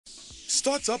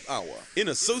Startup Hour in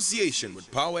association with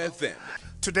Power FM.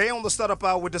 Today on the Startup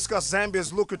Hour, we discuss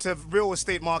Zambia's lucrative real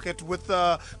estate market with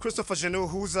Christopher Jannou,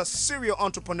 who's a serial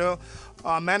entrepreneur,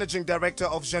 managing director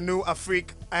of Jannou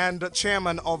Afrique, and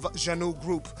chairman of Jannou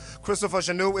Group. Christopher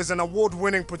Jannou is an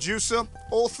award-winning producer,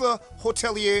 author,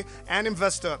 hotelier, and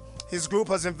investor. His group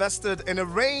has invested in a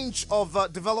range of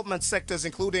development sectors,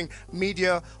 including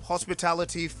media,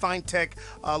 hospitality, fintech,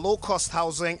 low-cost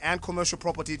housing, and commercial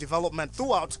property development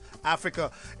throughout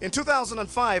Africa. In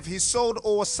 2005, he sold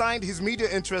or signed his media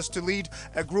interest to lead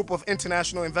a group of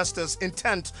international investors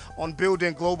intent on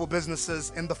building global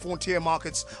businesses in the frontier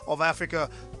markets of Africa.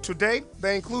 Today,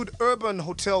 they include Urban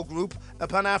Hotel Group, a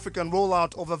Pan-African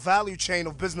rollout of a value chain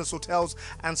of business hotels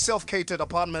and self-catered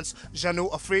apartments,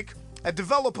 Jannou Afrique, a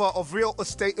developer of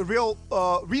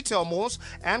retail malls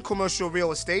and commercial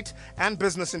real estate and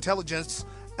business intelligence,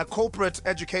 a corporate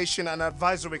education and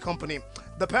advisory company.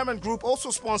 The parent group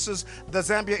also sponsors the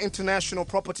Zambia International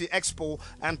Property Expo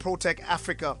and Protect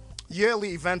Africa,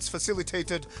 yearly events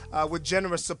facilitated with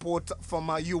generous support from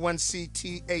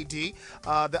UNCTAD,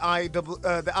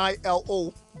 the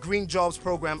ILO Green Jobs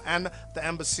Program, and the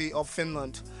Embassy of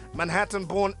Finland.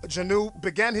 Manhattan-born Jannou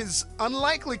began his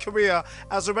unlikely career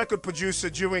as a record producer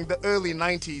during the early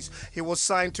 90s. He was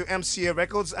signed to MCA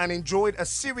Records and enjoyed a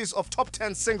series of top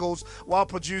 10 singles while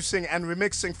producing and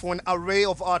remixing for an array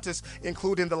of artists,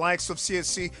 including the likes of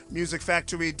CSC, Music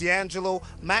Factory, D'Angelo,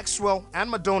 Maxwell,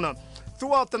 and Madonna.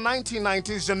 Throughout the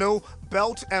 1990s, Jannou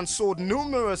built and sold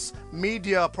numerous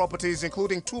media properties,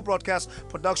 including 2 broadcast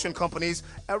production companies,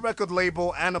 a record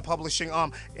label, and a publishing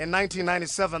arm. In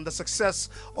 1997, the success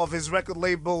of his record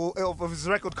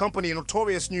company,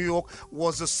 Notorious New York,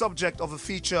 was the subject of a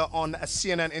feature on a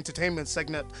CNN entertainment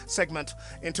segment.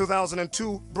 In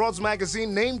 2002, Broads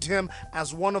Magazine named him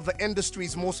as one of the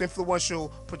industry's most influential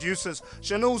producers.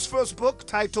 Jannou's first book,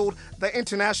 titled The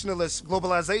Internationalist: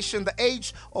 Globalization, the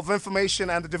Age of Information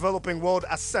and the Developing World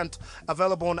Ascent,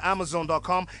 available on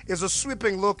Amazon.com, is a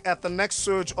sweeping look at the next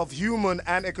surge of human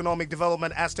and economic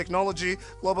development as technology,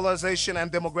 globalization,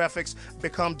 and demographics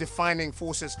become defining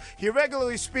forces. He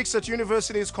regularly speaks at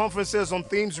universities, conferences on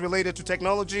themes related to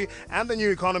technology and the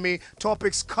new economy,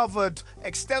 topics covered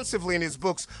extensively in his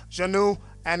books. Jannou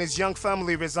and his young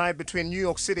family reside between New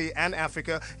York City and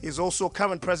Africa. He is also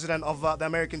current president of the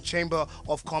American Chamber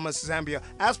of Commerce, Zambia.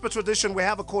 As per tradition, we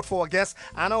have a quote for our guests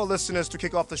and our listeners to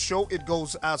kick off the show. It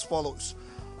goes as follows.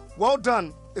 Well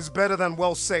done is better than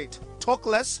well said. Talk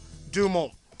less, do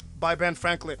more. By Ben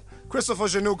Franklin. Christopher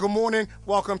Jannou, good morning.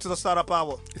 Welcome to the Startup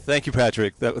Hour. Thank you,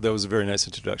 Patrick. That was a very nice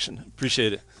introduction.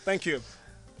 Appreciate it. Thank you.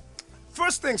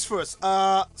 First things first,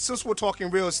 since we're talking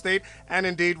real estate, and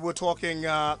indeed we're talking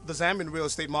the Zambian real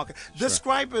estate market, Sure.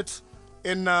 Describe it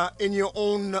in your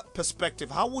own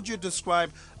perspective. How would you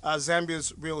describe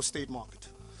Zambia's real estate market?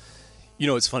 You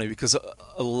know, it's funny because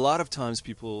a lot of times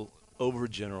people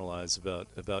overgeneralize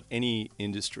about any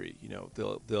industry. You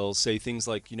know, they'll say things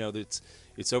like, you know, that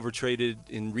it's overtraded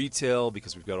in retail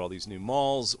because we've got all these new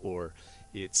malls, or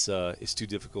it's too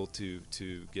difficult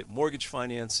to get mortgage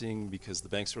financing because the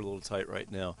banks are a little tight right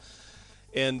now.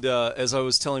 And as I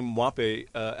was telling Mwape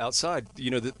outside,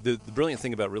 you know, the brilliant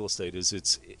thing about real estate is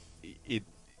the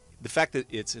fact that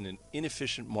it's in an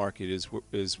inefficient market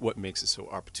is what makes it so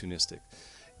opportunistic.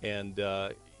 And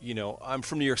you know, I'm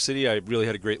from New York City. I really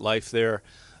had a great life there.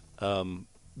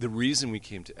 The reason we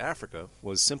came to Africa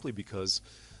was simply because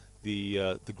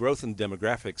the growth in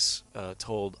demographics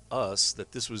told us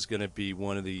that this was going to be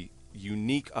one of the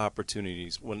unique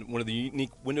opportunities, one of the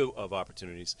unique window of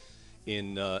opportunities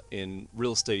in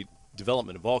real estate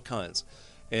development of all kinds,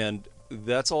 and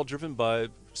that's all driven by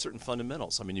certain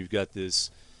fundamentals. I mean, you've got this,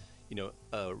 you know,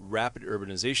 rapid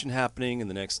urbanization happening. In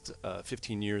the next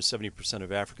 15 years, 70%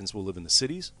 of Africans will live in the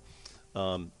cities.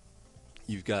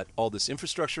 You've got all this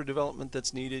infrastructure development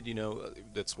that's needed. You know,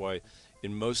 that's why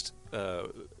in most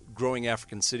growing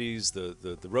African cities,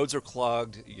 the roads are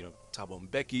clogged. You know, Thabo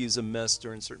Mbeki is a mess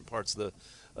during certain parts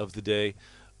of the day,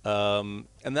 and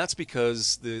that's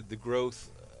because the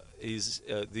growth is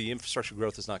the infrastructure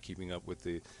growth is not keeping up with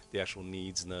the actual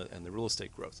needs and the real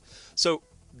estate growth. So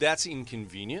that's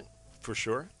inconvenient for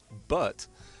sure, but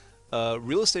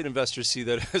real estate investors see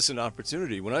that as an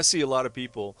opportunity. When I see a lot of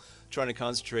people trying to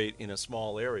concentrate in a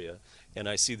small area, and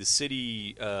I see the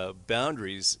city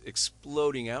boundaries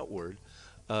exploding outward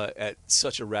at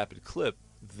such a rapid clip,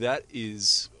 that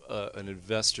is an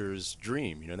investor's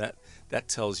dream. You know, that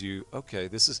tells you, okay,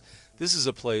 this is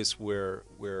a place where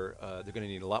they're going to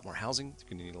need a lot more housing, they're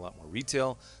going to need a lot more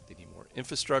retail, they need more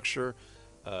infrastructure.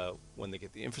 When they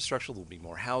get the infrastructure, there'll be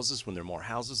more houses. When there are more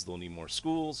houses, they'll need more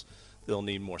schools, they'll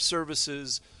need more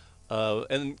services,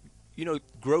 and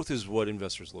growth is what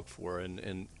investors look for,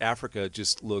 and Africa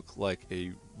just looked like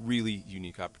a really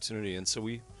unique opportunity, and so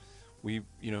we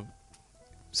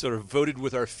sort of voted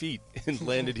with our feet and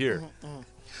landed here.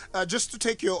 Just to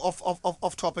take you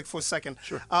off topic for a second.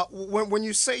 Sure. When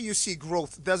you say you see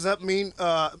growth, does that mean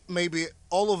maybe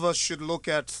all of us should look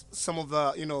at some of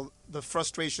the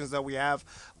frustrations that we have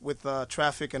with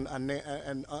traffic and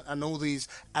all these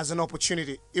as an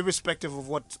opportunity, irrespective of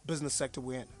what business sector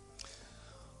we're in?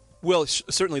 Well,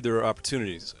 certainly there are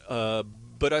opportunities,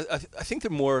 but I think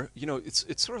they're more.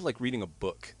 It's sort of like reading a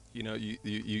book.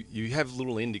 You have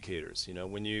little indicators.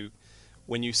 When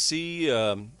you see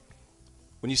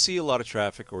a lot of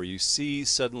traffic, or you see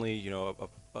suddenly,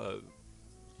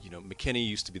 McKinney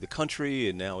used to be the country,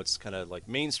 and now it's kind of like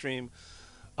mainstream.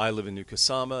 I live in New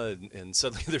Kasama, and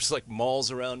suddenly there's like malls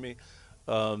around me.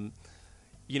 I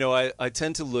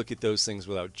tend to look at those things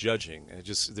without judging.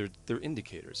 They're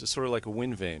indicators. It's sort of like a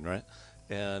wind vane, right?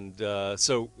 And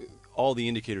so all the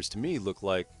indicators to me look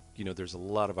like there's a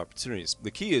lot of opportunities.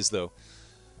 The key is, though,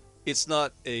 it's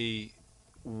not a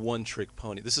one-trick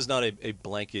pony. This is not a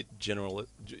blanket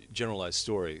generalized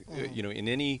story. In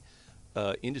any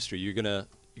industry, you're gonna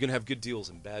have good deals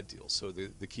and bad deals. So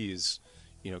the key is,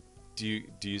 do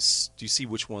you see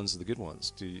which ones are the good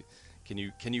ones?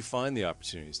 Can you find the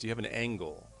opportunities? Do you have an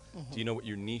angle? Do you know what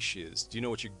your niche is? Do you know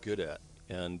what you're good at?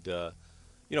 And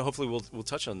hopefully we'll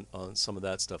touch on some of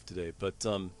that stuff today. But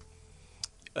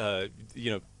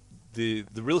the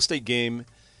real estate game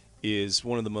is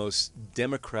one of the most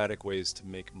democratic ways to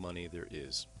make money there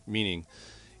is. Meaning,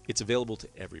 it's available to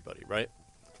everybody, right?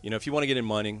 If you want to get in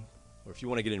mining, or if you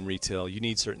want to get in retail, you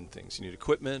need certain things. You need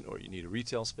equipment, or you need a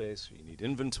retail space, or you need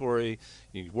inventory,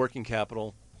 you need working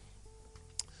capital.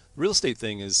 The real estate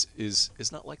thing is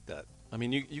not like that. I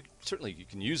mean, you certainly you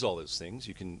can use all those things.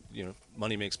 You can,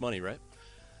 money makes money, right?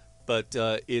 But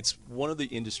it's one of the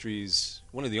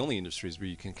only industries where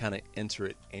you can kind of enter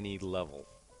at any level,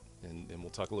 and we'll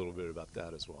talk a little bit about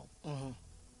that as well. Mm-hmm.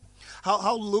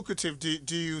 How lucrative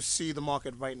do you see the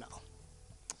market right now?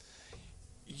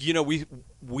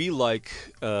 We like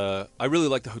I really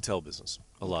like the hotel business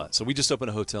a lot. So we just opened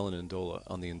a hotel in Ndola,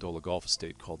 on the Ndola Golf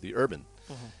Estate, called the Urban,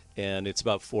 and it's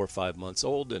about 4 or 5 months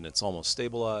old, and it's almost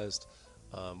stabilized.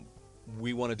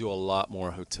 We want to do a lot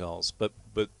more hotels, but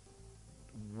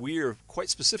we're quite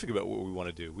specific about what we want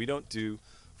to do. We don't do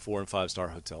 4 and 5 star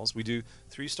hotels. We do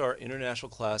 3-star international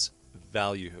class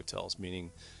value hotels,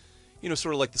 meaning,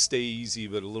 sort of like the Stay Easy,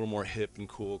 but a little more hip and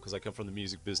cool, because I come from the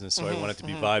music business, so I want it to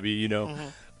be vibey.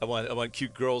 I want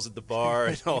cute girls at the bar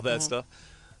and all that stuff.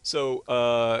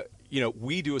 So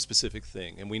we do a specific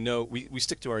thing, and we know we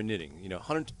stick to our knitting.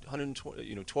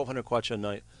 120, 1,200 kwacha a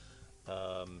night.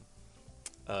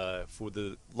 For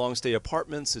the long stay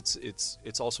apartments,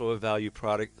 it's also a value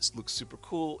product. It looks super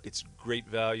cool. It's great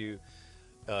value.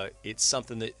 It's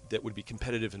something that would be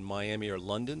competitive in Miami or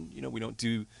London. We don't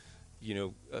do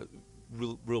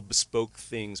real bespoke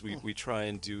things. We try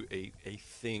and do a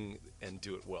thing and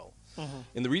do it well.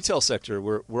 In the retail sector,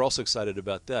 we're also excited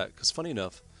about that, because funny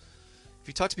enough, if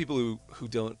you talk to people who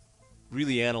don't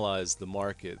really analyze the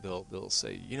market, they'll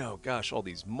say, gosh, all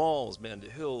these malls, Manda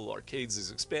Hill, Arcades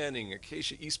is expanding,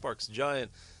 Acacia East Park's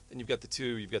giant. Then you've got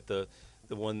you've got the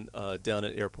one down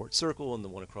at Airport Circle and the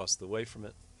one across the way from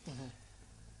it.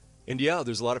 And yeah,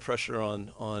 there's a lot of pressure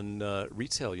on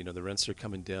retail. The rents are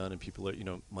coming down, and people are,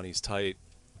 money's tight.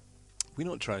 We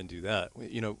don't try and do that.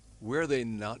 Where are they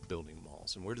not building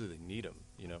malls, and where do they need them?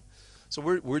 So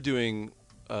we're doing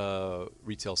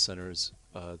retail centers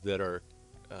that are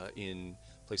in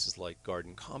places like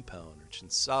Garden Compound or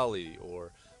Chinsali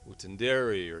or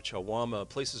Utenderi or Chawama,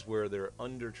 places where they're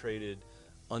undertraded,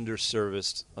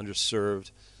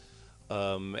 underserved,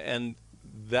 and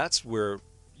that's where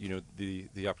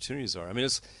the opportunities are. I mean,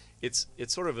 it's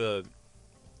sort of a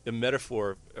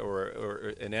metaphor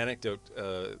or an anecdote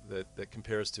that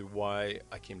compares to why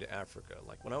I came to Africa.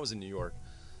 Like when I was in New York,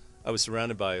 I was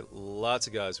surrounded by lots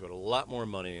of guys who had a lot more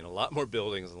money and a lot more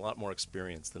buildings and a lot more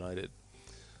experience than I did.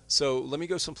 So let me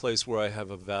go someplace where I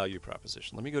have a value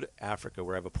proposition. Let me go to Africa,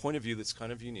 where I have a point of view that's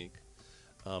kind of unique.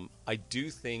 I do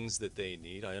things that they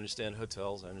need. I understand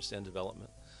hotels. I understand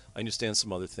development. I understand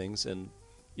some other things, and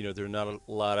there are not a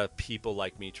lot of people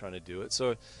like me trying to do it.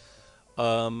 So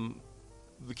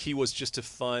the key was just to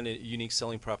find a unique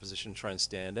selling proposition and try and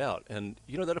stand out. And,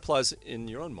 that applies in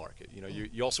your own market.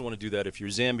 You also want to do that if you're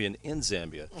Zambian in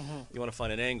Zambia. You want to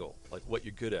find an angle, like what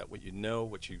you're good at, what you know,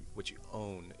 what you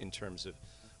own, in terms of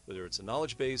whether it's a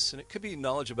knowledge base, and it could be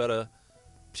knowledge about a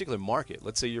particular market.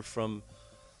 Let's say you're from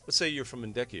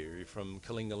Ndeki, or you're from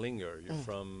Kalingalinga, or you're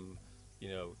from,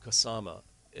 Kasama.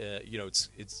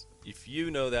 It's if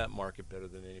you know that market better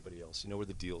than anybody else, you know where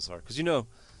the deals are. Because you know,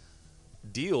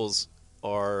 deals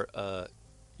are,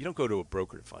 you don't go to a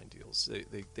broker to find deals.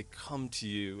 They come to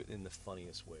you in the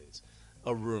funniest ways.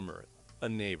 A rumor, a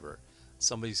neighbor,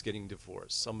 somebody's getting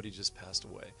divorced, somebody just passed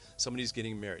away, somebody's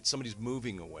getting married, somebody's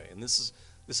moving away. And this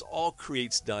all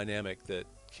creates dynamic that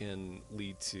can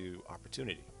lead to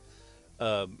opportunity.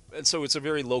 And so it's a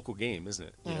very local game, isn't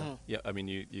it? You know? Yeah, I mean,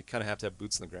 you kind of have to have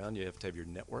boots on the ground. You have to have your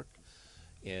network.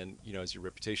 And, you know, as your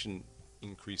reputation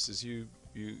increases, you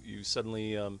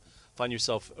suddenly find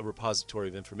yourself a repository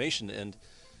of information. And,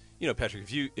 you know, Patrick,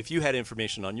 if you had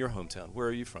information on your hometown, where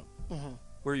are you from?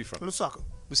 Where are you from? Lusaka.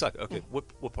 Lusaka, okay.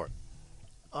 What part?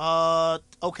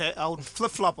 Okay, I would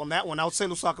flip-flop on that one. I would say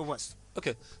Lusaka West.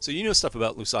 Okay, so you know stuff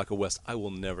about Lusaka West I will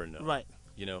never know. Right.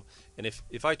 You know, and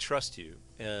if I trust you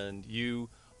and you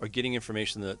are getting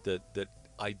information that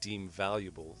I deem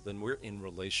valuable, then we're in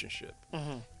relationship.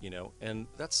 You know, and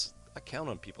I count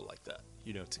on people like that,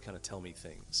 you know, to kind of tell me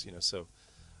things, you know. So,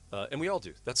 and we all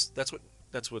do. That's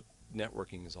what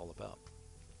networking is all about.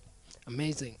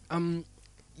 Amazing.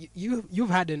 You've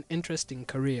had an interesting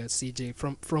career, CJ,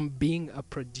 from being a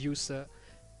producer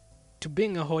to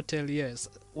being a hotelier.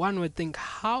 One would think,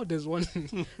 how does one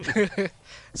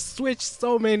switch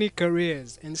so many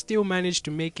careers and still manage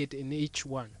to make it in each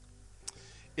one?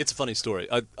 It's a funny story.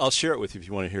 I'll share it with you if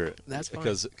you want to hear it. That's fine.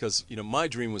 Because you know, my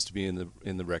dream was to be in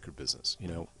the record business. You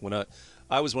know, when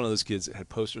I was one of those kids that had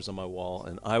posters on my wall,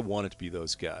 and I wanted to be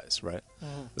those guys, right?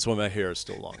 That's why my hair is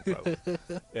still long, probably.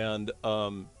 And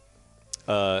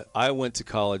I went to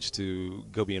college to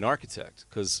go be an architect,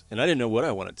 and I didn't know what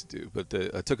I wanted to do, but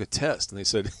I took a test, and they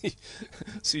said,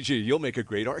 CJ, you'll make a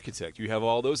great architect. You have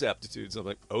all those aptitudes. I'm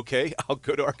like, okay, I'll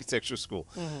go to architecture school.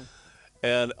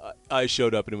 And I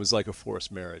showed up, and it was like a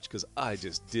forced marriage, because I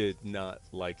just did not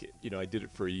like it. You know, I did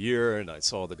it for a year, and I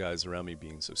saw the guys around me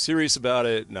being so serious about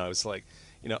it, and I was like,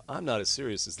 you know, I'm not as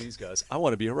serious as these guys. I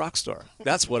want to be a rock star.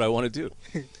 That's what I want to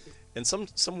do. And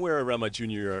somewhere around my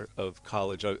junior year of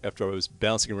college, after I was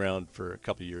bouncing around for a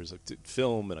couple of years, I did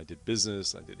film, and I did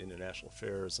business, and I did international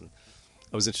affairs, and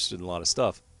I was interested in a lot of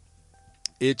stuff.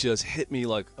 It just hit me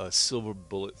like a silver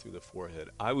bullet through the forehead.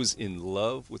 I was in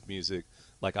love with music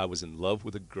like I was in love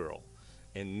with a girl,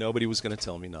 and nobody was going to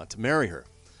tell me not to marry her.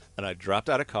 And I dropped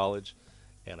out of college,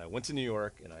 and I went to New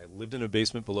York, and I lived in a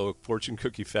basement below a fortune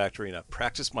cookie factory, and I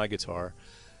practiced my guitar,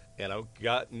 and I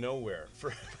got nowhere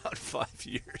for about 5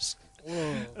 years.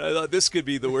 And I thought this could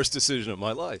be the worst decision of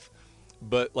my life.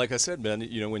 But like I said, man,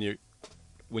 you know,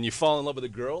 when you fall in love with a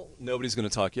girl, nobody's going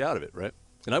to talk you out of it, right?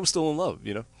 And I was still in love,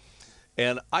 you know.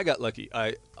 And I got lucky.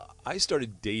 I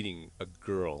started dating a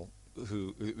girl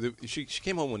who she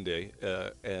came home one day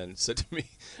and said to me,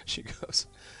 she goes,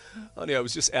 honey, I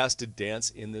was just asked to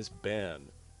dance in this band.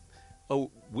 Oh,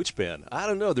 which band? I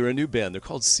don't know. They're a new band. They're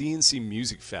called CNC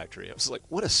Music Factory. I was like,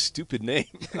 what a stupid name.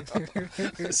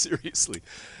 Seriously.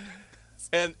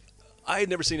 And I had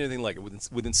never seen anything like it.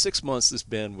 Within 6 months, this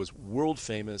band was world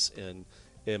famous, and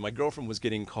my girlfriend was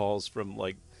getting calls from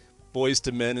like Boys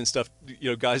to Men and stuff, you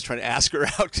know, guys trying to ask her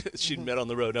out she'd met on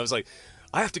the road. And I was like,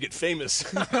 I have to get famous.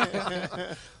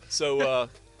 So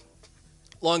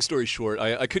long story short,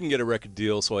 I couldn't get a record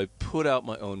deal, so I put out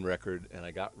my own record, and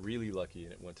I got really lucky,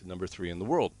 and it went to number 3 in the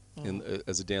world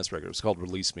as a dance record. It was called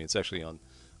Release Me. It's actually on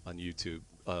YouTube.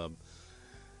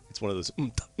 It's one of those,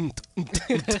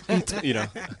 you know.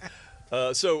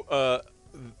 So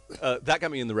that got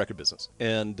me in the record business,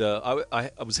 and I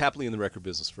was happily in the record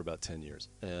business for about 10 years,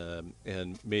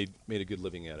 and made a good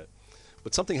living at it.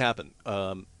 But something happened.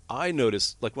 I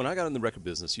noticed, like when I got in the record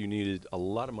business, you needed a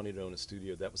lot of money to own a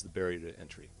studio. That was the barrier to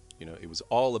entry. You know, it was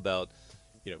all about,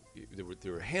 you know,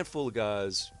 there were a handful of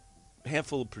guys,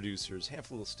 handful of producers,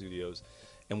 handful of studios,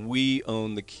 and we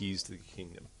owned the keys to the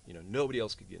kingdom. You know, nobody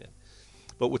else could get in.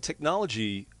 But with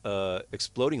technology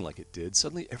exploding like it did,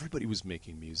 suddenly everybody was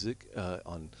making music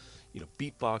on, you know,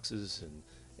 beatboxes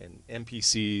and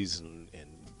MPCs and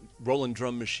rolling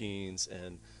drum machines,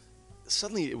 and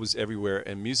suddenly it was everywhere,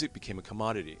 and music became a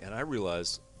commodity. And I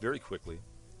realized very quickly,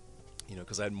 you know,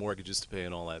 because I had mortgages to pay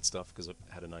and all that stuff, because I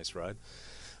had a nice ride,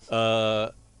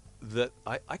 that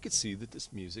I could see that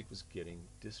this music was getting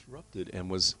disrupted, and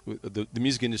the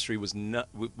music industry was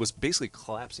basically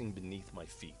collapsing beneath my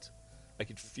feet. I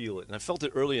could feel it, and I felt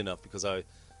it early enough because I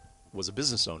was a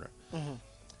business owner.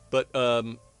 But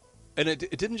and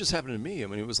it didn't just happen to me. I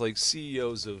mean, it was like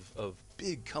CEOs of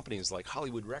big companies like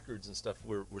Hollywood Records and stuff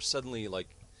were suddenly like,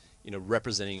 you know,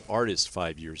 representing artists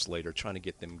 5 years later, trying to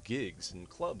get them gigs in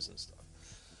clubs and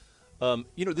stuff.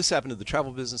 You know, this happened to the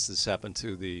travel business. This happened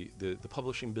to the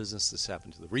publishing business. This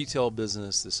happened to the retail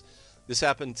business. this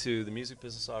happened to the music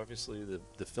business, obviously,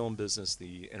 the film business,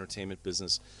 the entertainment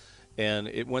business, and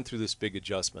it went through this big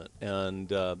adjustment. And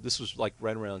this was like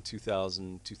right around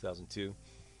 2000, 2002.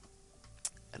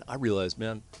 And I realized,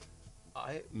 man,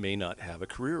 I may not have a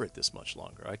career at this much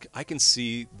longer. I can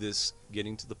see this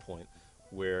getting to the point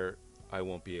where I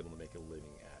won't be able to make a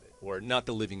living at it, or not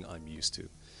the living I'm used to.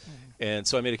 And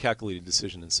so I made a calculated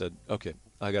decision and said, okay,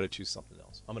 I got to choose something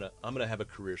else. I'm gonna have a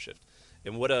career shift.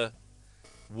 And what a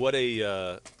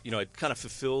it kind of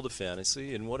fulfilled a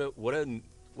fantasy, and what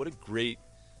a great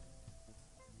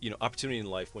opportunity in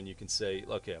life when you can say,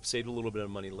 okay, I've saved a little bit of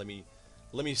money. Let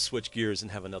me switch gears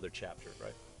and have another chapter,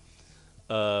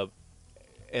 right?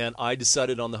 And I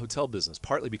decided on the hotel business,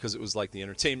 partly because it was like the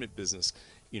entertainment business.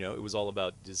 It was all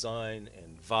about design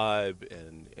and vibe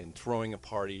and throwing a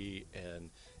party and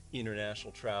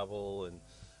international travel. And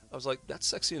I was like, that's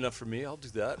sexy enough for me. I'll do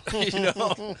that.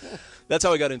 That's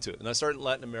how I got into it. And I started in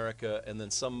Latin America, and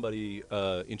then somebody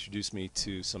introduced me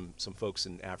to some folks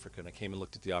in Africa, and I came and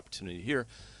looked at the opportunity here.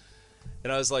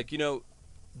 And I was like,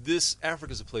 this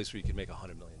Africa's a place where you could make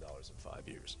 $100 million in 5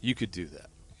 years. You could do that.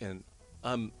 And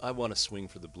I want to swing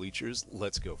for the bleachers.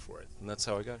 Let's go for it. And that's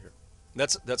how I got here.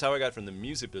 That's how I got from the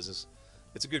music business.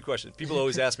 It's a good question. People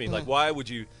always ask me, like, why would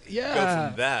you go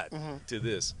from that to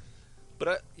this?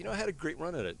 But I had a great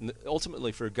run at it. And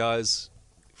ultimately, for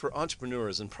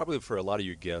entrepreneurs, and probably for a lot of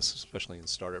your guests, especially in the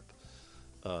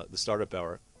startup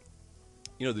hour,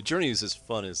 the journey is as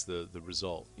fun as the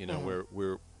result.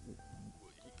 Where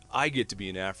I get to be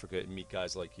in Africa and meet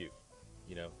guys like you.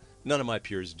 None of my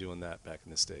peers are doing that back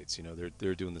in the States.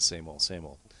 They're doing the same old.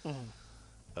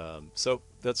 So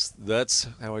that's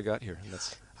how I got here. And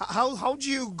that's how do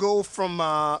you go from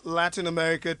Latin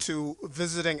America to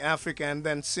visiting Africa and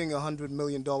then seeing $100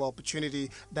 million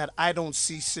opportunity that I don't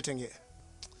see sitting here?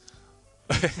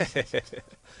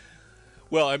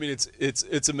 Well, I mean,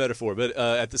 it's a metaphor, but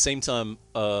at the same time,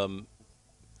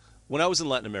 when I was in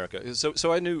Latin America,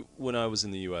 so I knew when I was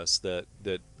in the U.S. that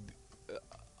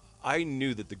I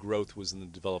knew that the growth was in the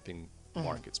developing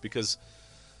markets, because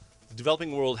the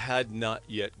developing world had not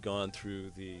yet gone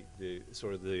through the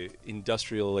sort of the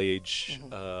industrial age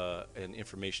and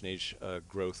information age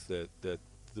growth that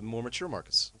the more mature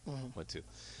markets went to.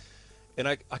 And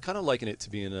I kind of liken it to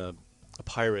being a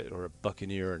pirate or a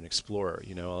buccaneer or an explorer.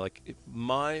 The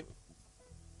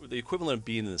equivalent of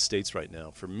being in the States right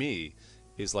now for me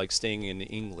is like staying in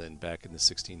England back in the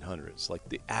 1600s. Like,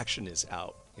 the action is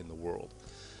out in the world.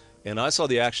 And I saw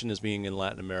the action as being in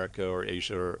Latin America or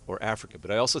Asia or Africa.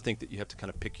 But I also think that you have to kind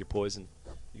of pick your poison.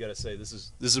 You got to say, this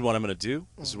is what I'm going to do.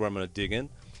 This is where I'm going to dig in.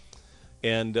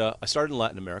 And I started in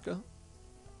Latin America.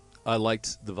 I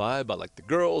liked the vibe. I liked the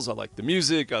girls. I liked the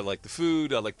music. I liked the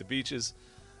food. I liked the beaches.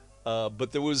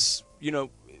 But there was,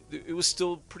 it was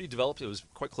still pretty developed. It was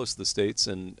quite close to the States.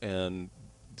 And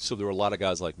so there were a lot of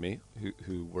guys like me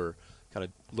who were kind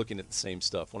of looking at the same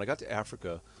stuff. When I got to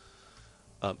Africa,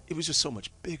 it was just so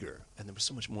much bigger, and there was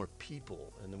so much more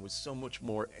people, and there was so much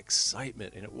more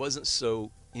excitement, and it wasn't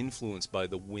so influenced by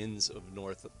the winds of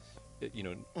north, of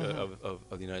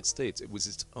the United States. It was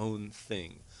its own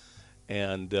thing,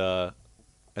 and the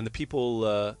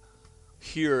people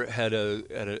here had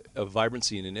a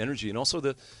vibrancy and an energy, and also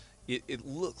it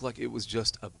looked like it was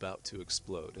just about to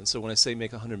explode. And so when I say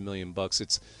make $100 million,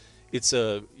 it's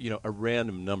a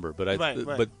random number, but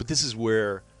but this is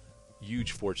where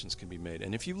huge fortunes can be made.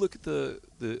 And if you look at the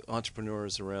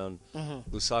entrepreneurs around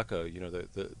Lusaka,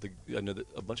 I know that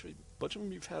a bunch of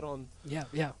them you've had on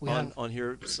on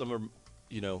here. Some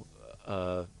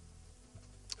are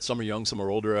some are young, some are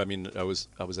older. I mean, I was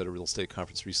at a real estate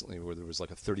conference recently where there was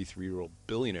like a 33-year-old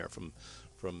billionaire from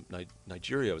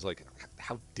Nigeria. I was like,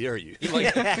 how dare you?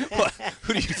 Like,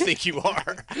 who do you think you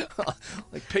are?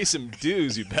 Like, pay some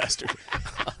dues, you bastard.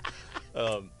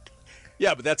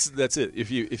 Yeah, but that's it.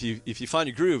 If you find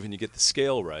your groove and you get the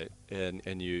scale right,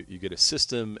 and you get a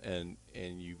system, and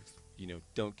you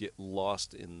don't get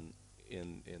lost in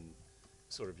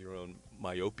sort of your own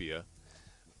myopia,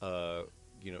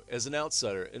 as an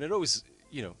outsider, and it always,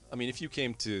 I mean, if you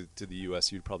came to the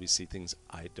U.S., you'd probably see things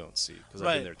I don't see because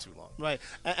I've been there too long. Right,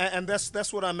 and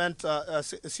that's what I meant,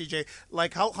 CJ.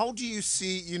 Like, how do you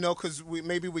see, because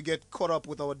maybe we get caught up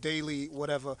with our daily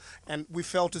whatever, and we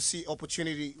fail to see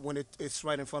opportunity when it's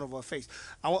right in front of our face.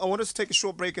 I want us to take a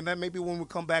short break, and then maybe when we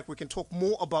come back, we can talk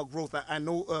more about growth. I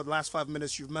know last 5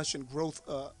 minutes you've mentioned growth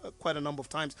quite a number of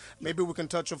times. Maybe we can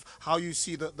touch of how you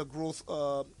see the growth,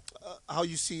 how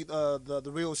you see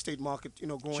the real estate market,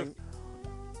 growing. Sure.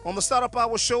 On the Startup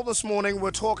Hour show this morning, we're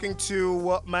talking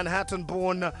to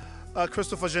Manhattan-born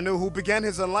Christopher Jannou, who began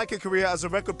his unlikely career as a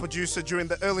record producer during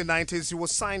the early 90s. He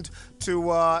was signed to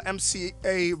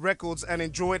MCA Records and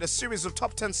enjoyed a series of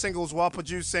top 10 singles while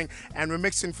producing and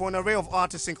remixing for an array of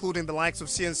artists, including the likes of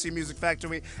CNC Music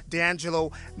Factory,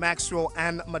 D'Angelo, Maxwell,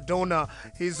 and Madonna.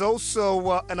 He's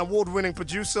also an award-winning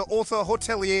producer, author,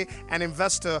 hotelier, and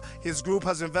investor. His group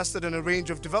has invested in a range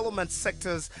of development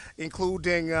sectors,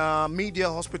 including media,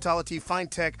 hospitality,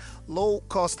 fintech,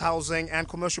 low-cost housing, and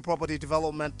commercial property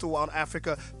development throughout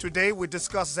Africa. Today, we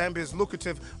discuss Zambia's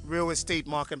lucrative real estate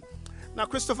market. Now,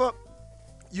 Christopher,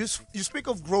 you speak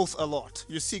of growth a lot.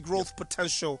 You see growth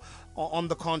potential on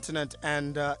the continent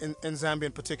and in Zambia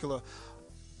in particular.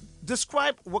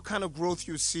 Describe what kind of growth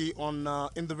you see on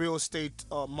in the real estate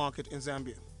market in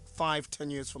Zambia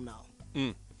 5-10 years from now.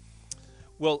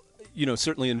 Well,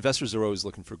 certainly investors are always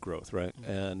looking for growth, right?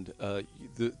 And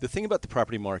the thing about the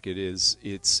property market is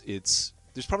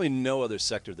there's probably no other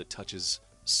sector that touches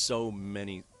so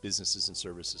many businesses and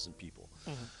services and people.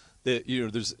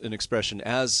 There's an expression: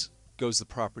 as goes the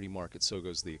property market, so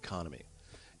goes the economy.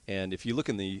 And if you look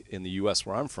in the U.S.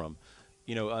 where I'm from,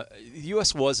 the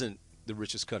U.S. wasn't the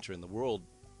richest country in the world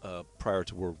prior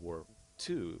to World War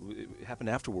II. It happened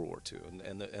after World War II,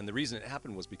 and the reason it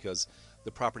happened was because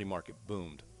the property market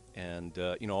boomed, and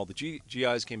all the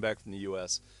GIs came back from the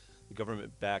U.S. The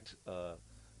government backed.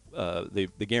 They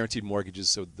guaranteed mortgages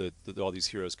so that all these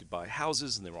heroes could buy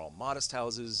houses, and they were all modest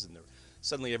houses, and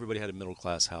suddenly everybody had a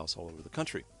middle-class house all over the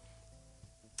country.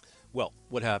 Well,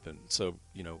 what happened? So,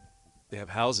 they have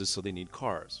houses, so they need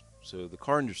cars. So the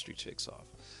car industry takes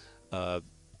off.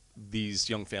 These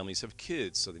young families have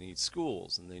kids, so they need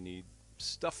schools, and they need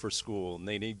stuff for school, and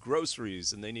they need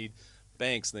groceries, and they need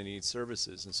banks, and they need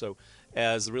services. And so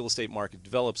as the real estate market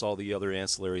develops, all the other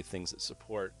ancillary things that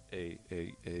support a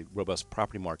robust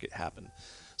property market happen.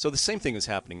 So the same thing is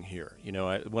happening here.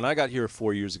 When I got here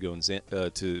 4 years ago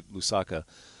to Lusaka,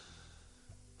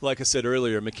 like I said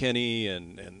earlier, McKinney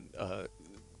and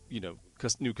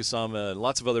New Kasama and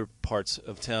lots of other parts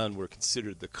of town were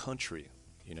considered the country,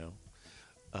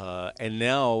 and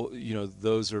now,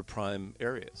 those are prime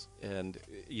areas, and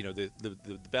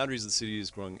the boundaries of the city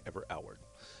is growing ever outward,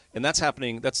 and that's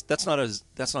happening. That's not a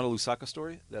Lusaka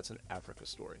story. That's an Africa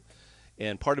story,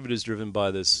 and part of it is driven by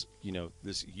this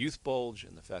this youth bulge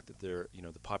and the fact that the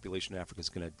population of Africa is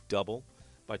going to double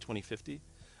by 2050.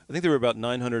 I think there were about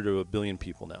 900 to 1 billion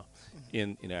people now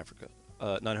in Africa,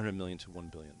 900 million to 1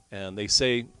 billion, and they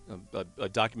say, I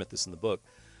document this in the book,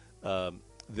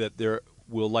 that there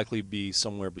will likely be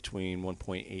somewhere between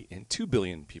 1.8 and 2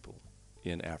 billion people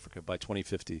in Africa by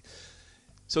 2050.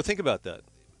 So think about that.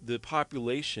 The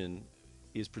population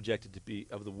is projected to be,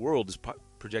 of the world, is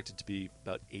projected to be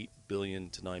about 8 billion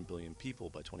to 9 billion people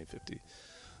by 2050.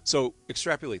 So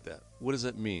extrapolate that. What does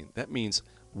that mean? That means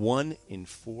 1 in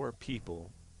 4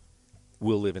 people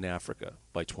will live in Africa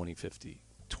by 2050.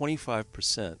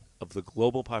 25% of the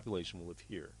global population will live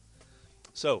here.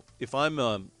 So if I'm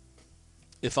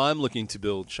looking to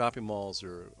build shopping malls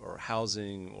or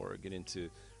housing or get into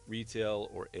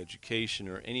retail or education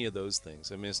or any of those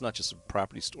things, I mean, it's not just a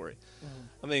property story.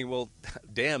 I mean, well,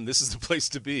 damn, this is the place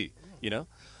to be,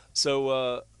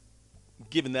 So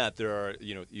given that, there are,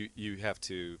 you have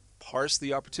to parse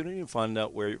the opportunity and find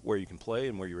out where you can play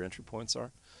and where your entry points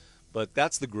are. But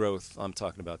that's the growth I'm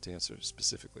talking about, to answer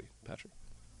specifically, Patrick.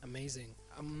 Amazing.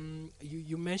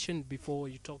 You mentioned before,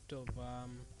 you talked of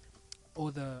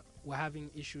we're having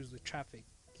issues with traffic,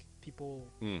 people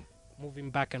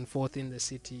moving back and forth in the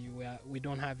city where we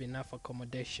don't have enough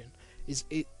accommodation. Is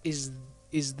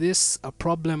this a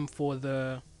problem for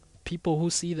the people who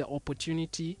see the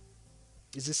opportunity?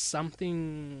 Is this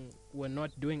something we're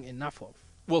not doing enough of?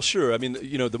 Well, sure. I mean,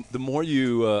 the more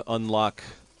you unlock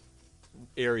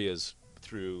areas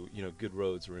through good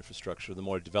roads or infrastructure, the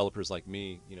more developers like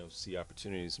me see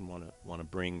opportunities and want to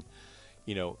bring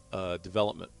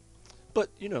development. But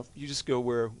you just go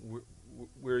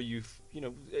where you've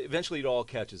eventually it all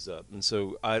catches up, and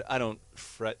so I don't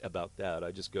fret about that.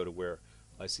 I just go to where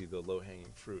I see the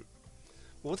low-hanging fruit.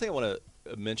 Well, one thing I want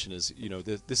to mention is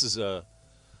this is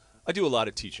I do a lot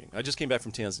of teaching. I just came back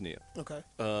from Tanzania. Okay.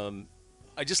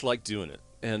 I just like doing it,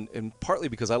 and partly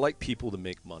because I like people to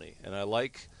make money, and I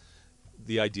like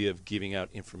the idea of giving out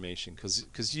information,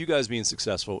 because you guys being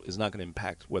successful is not going to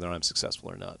impact whether I'm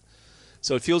successful or not.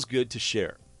 So it feels good to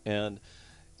share. And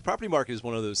the property market is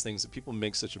one of those things that people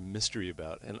make such a mystery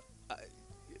about. And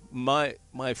my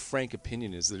frank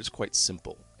opinion is that it's quite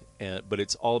simple, but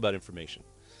it's all about information.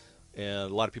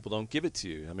 And a lot of people don't give it to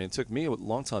you. I mean, it took me a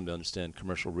long time to understand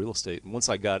commercial real estate. And once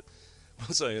I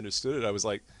understood it, I was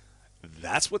like,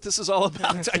 that's what this is all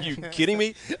about? Are you kidding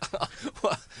me?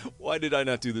 Why did I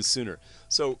not do this sooner?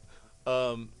 So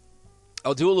I'll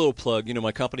do a little plug.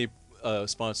 My company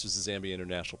sponsors the Zambia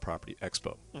International Property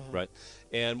Expo, right?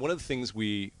 And one of the things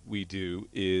we do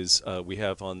is we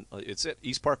have it's at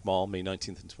East Park Mall, May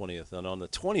 19th and 20th. And on the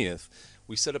 20th,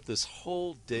 we set up this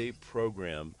whole day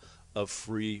program of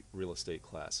free real estate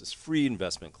classes, free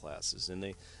investment classes. And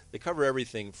they cover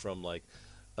everything from like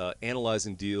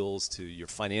analyzing deals to your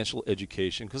financial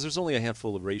education, because there's only a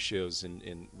handful of ratios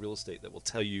in real estate that will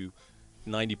tell you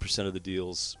 90% of the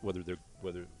deals whether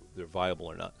they're viable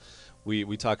or not.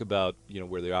 We talk about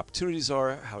where the opportunities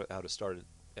are, how to start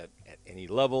at any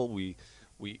level. We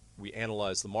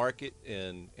analyze the market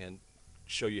and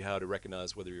show you how to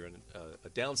recognize whether you're in a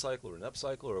down cycle or an up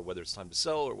cycle, or whether it's time to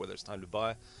sell or whether it's time to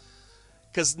buy.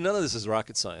 Because none of this is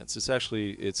rocket science. It's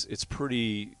actually it's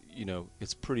pretty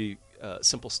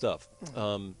simple stuff.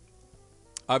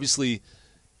 Obviously,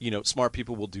 smart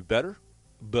people will do better,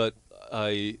 but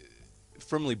I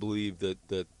firmly believe that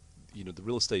the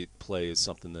real estate play is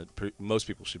something that most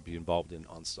people should be involved in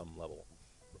on some level,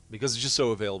 because it's just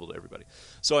so available to everybody.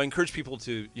 So I encourage people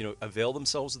to avail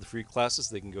themselves of the free classes.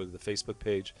 They can go to the Facebook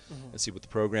page and see what the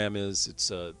program is.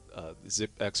 It's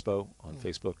Zip Expo on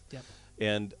Facebook. Yep.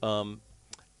 And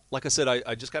like I said,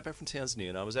 I just got back from Tanzania,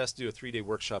 and I was asked to do a 3-day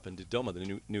workshop in Dodoma,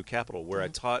 the new capital, where I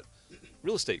taught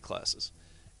real estate classes.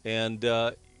 And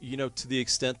to the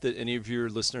extent that any of your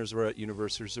listeners are at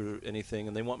universities or anything,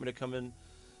 and they want me to come in,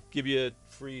 give you a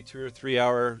free 2 or 3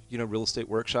 hour real estate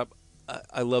workshop,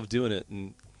 I love doing it.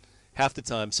 And half the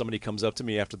time somebody comes up to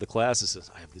me after the class and says,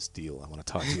 I have this deal I want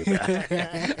to talk to you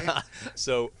about.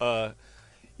 So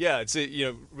it's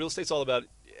real estate's all about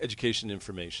education and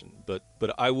information, but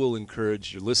I will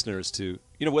encourage your listeners to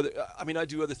I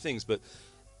do other things, but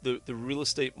the real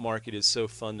estate market is so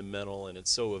fundamental and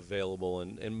it's so available,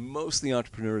 and most of the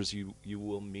entrepreneurs you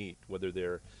will meet, whether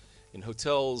they're in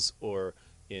hotels or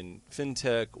in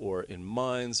fintech or in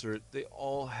mines, or they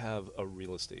all have a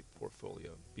real estate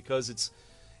portfolio, because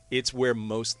it's where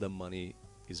most of the money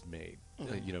is made.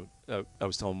 I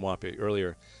was telling Mwape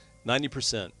earlier,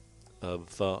 90%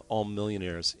 of all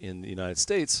millionaires in the United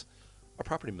States are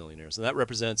property millionaires, and that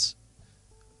represents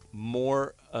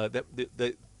more.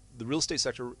 The real estate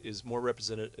sector is more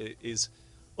represented, is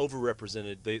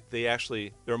overrepresented.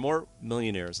 There are more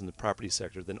millionaires in the property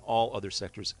sector than all other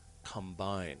sectors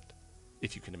combined,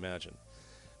 if you can imagine.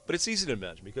 But it's easy to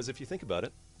imagine, because if you think about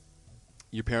it,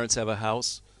 your parents have a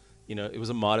house. It was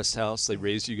a modest house. They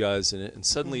raised you guys in it, and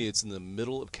suddenly it's in the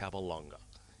middle of Cabalonga,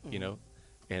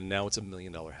 and now it's $1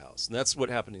 million house. And that's what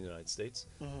happened in the United States.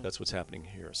 That's what's happening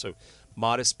here. So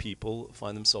modest people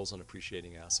find themselves on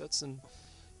appreciating assets, and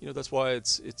that's why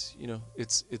it's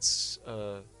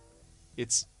a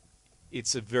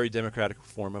very democratic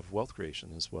form of wealth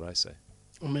creation, is what I say.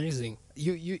 Amazing.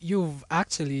 You've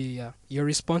actually you're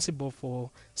responsible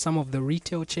for some of the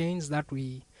retail chains that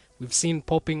we've seen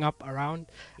popping up around.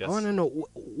 Yes. I want to know,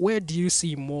 where do you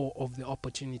see more of the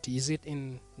opportunity? Is it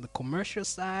in the commercial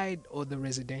side or the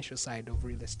residential side of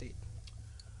real estate?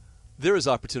 There is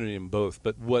opportunity in both,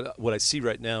 but what I see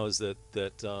right now is that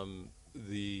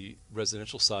the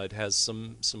residential side has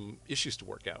some issues to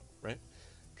work out, right?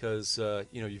 Because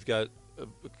you've got a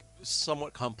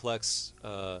somewhat complex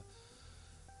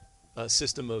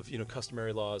system of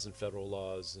customary laws and federal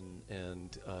laws,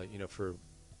 and for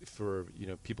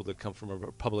people that come from a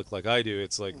republic like I do,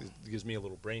 it's like it gives me a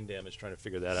little brain damage trying to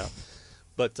figure that out.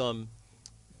 But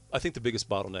I think the biggest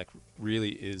bottleneck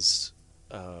really is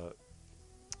the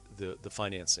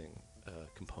financing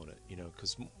component,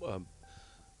 because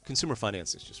consumer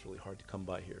financing is just really hard to come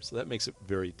by here, so that makes it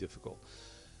very difficult.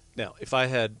 Now, if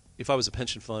I was a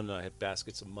pension fund and I had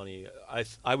baskets of money,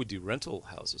 I would do rental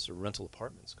houses or rental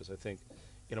apartments, because I think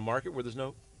in a market where there's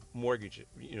no mortgage,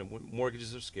 when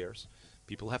mortgages are scarce,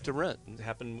 people have to rent. And it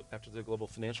happened after the global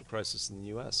financial crisis in the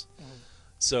U.S.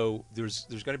 So there's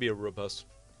going to be a robust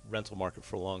rental market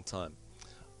for a long time.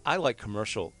 I like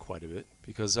commercial quite a bit,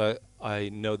 because I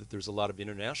know that there's a lot of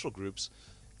international groups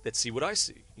that see what I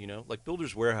see. Like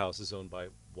Builders Warehouse is owned by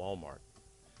Walmart.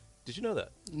 Did you know that?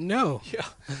 No. Yeah.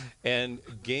 And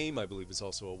Game, I believe, is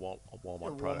also a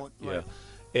Walmart product. Right.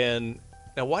 Yeah. And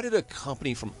now, why did a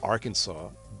company from Arkansas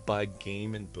buy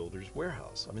Game and Builders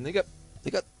Warehouse? I mean, they got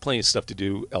plenty of stuff to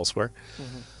do elsewhere.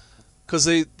 Because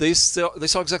they saw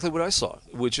exactly what I saw,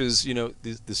 which is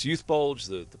this youth bulge,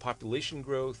 the population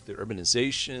growth, the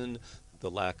urbanization,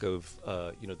 the lack of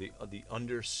the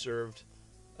underserved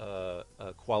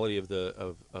quality of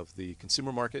the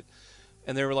consumer market,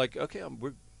 and they were like, okay,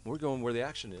 we're going where the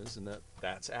action is, and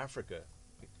that's Africa.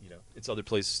 It's other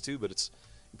places too, but it's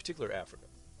in particular Africa.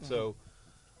 So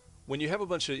when you have a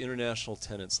bunch of international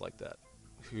tenants like that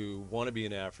who want to be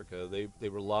in Africa, they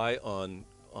rely on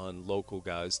local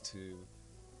guys to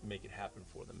make it happen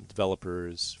for them.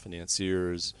 Developers,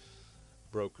 financiers,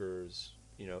 brokers,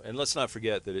 and let's not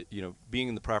forget that being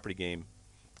in the property game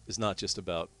is not just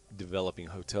about developing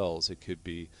hotels. It could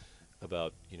be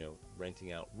about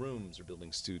renting out rooms or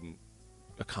building student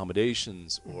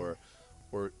accommodations or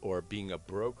being a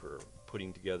broker,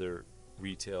 putting together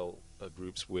retail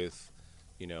groups with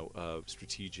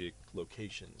strategic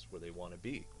locations where they want to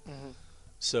be.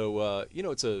 So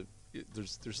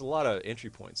there's a lot of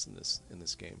entry points in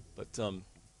this game. But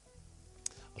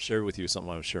I'll share with you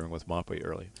something I was sharing with Mopway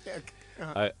earlier.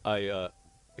 I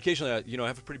occasionally I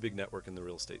have a pretty big network in the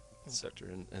real estate sector,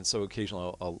 and so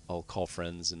occasionally I'll call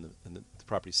friends in the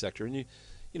property sector, and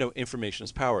information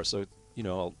is power. So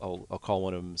I'll call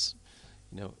one of them.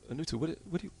 Anutu,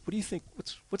 what do you think?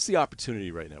 What's the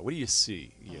opportunity right now? What do you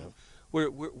see?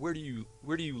 Where do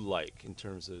you like in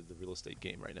terms of the real estate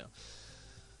game right now?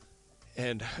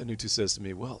 And Anutu says to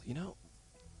me, well,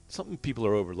 something people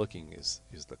are overlooking is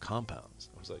the compounds.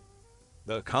 I was like,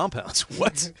 the compounds?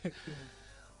 What?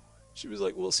 She was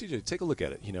like, well, CJ, take a look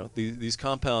at it. These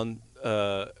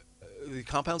the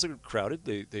compounds are crowded.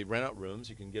 They rent out rooms.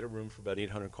 You can get a room for about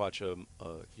 800 kwacha,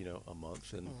 a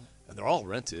month, and they're all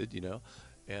rented,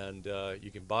 and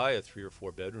you can buy a 3 or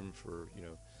 4 bedroom for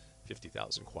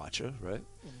 50,000 kwacha, right?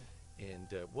 And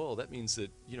well, that means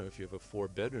that if you have a 4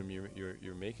 bedroom,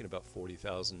 you're making about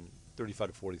 35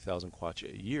 to 40,000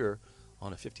 kwacha a year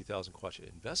on a 50,000 kwacha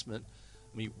investment.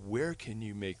 I mean, where can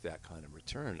you make that kind of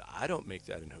return? I don't make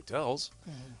that in hotels.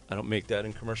 I don't make that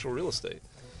in commercial real estate.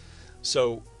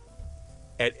 So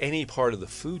at any part of the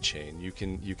food chain, you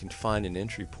can find an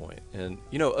entry point. And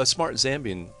a smart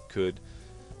Zambian could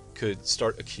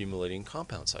start accumulating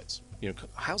compound sites,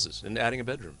 houses, and adding a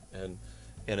bedroom. And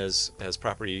as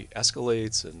property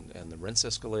escalates and the rents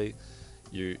escalate,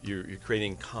 you're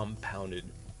creating compounded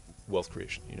wealth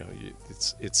creation.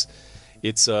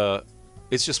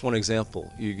 It's just one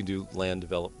example. You can do land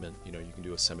development. You can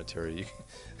do a cemetery.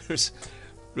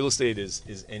 Real estate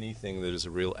is anything that is a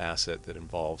real asset that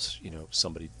involves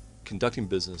somebody conducting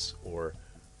business or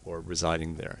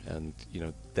residing there, and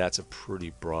that's a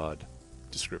pretty broad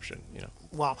description.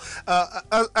 Wow.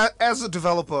 As a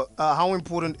developer, how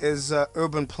important is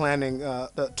urban planning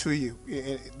to you?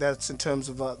 That's in terms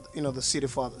of the city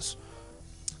fathers.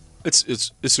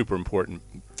 It's super important.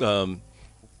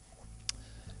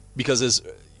 Because as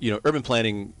urban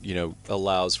planning,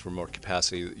 allows for more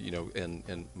capacity,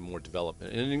 and more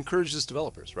development, and it encourages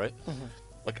developers, right?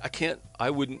 Like I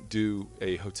wouldn't do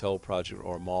a hotel project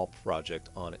or a mall project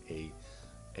on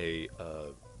a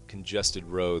congested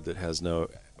road that has no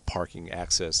parking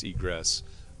access, egress,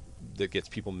 that gets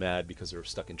people mad because they're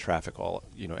stuck in traffic all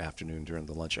afternoon during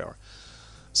the lunch hour.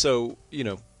 So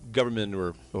government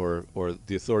or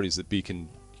the authorities that be can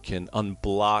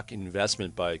unblock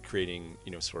investment by creating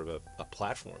sort of a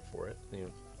platform for it.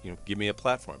 Give me a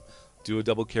platform, do a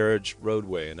double carriage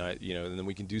roadway, and and then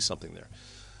we can do something there.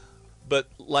 But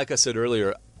like I said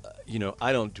earlier,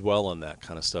 I don't dwell on that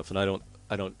kind of stuff, and I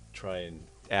don't try and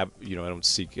I don't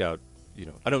seek out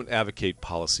I don't advocate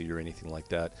policy or anything like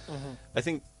that. I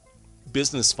think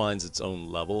business finds its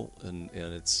own level, and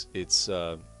it's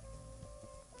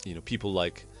people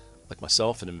like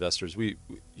myself and investors, we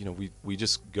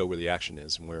just go where the action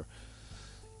is, and we're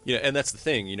and that's the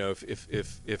thing.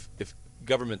 If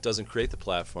government doesn't create the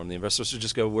platform, the investors should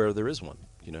just go where there is one.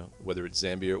 Whether it's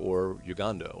Zambia or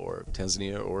Uganda or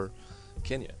Tanzania or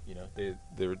Kenya.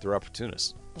 They're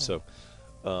opportunists. So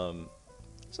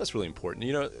that's really important.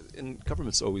 And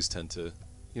governments always tend to.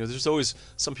 There's always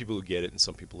some people who get it and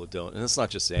some people who don't, and it's not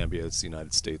just Zambia; it's the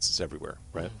United States; it's everywhere,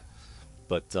 right?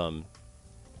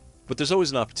 But there's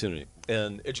always an opportunity,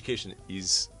 and education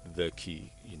is the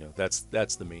key.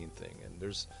 That's the main thing, and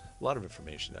there's a lot of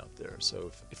information out there.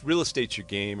 So if real estate's your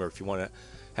game, or if you want to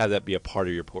have that be a part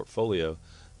of your portfolio,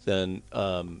 then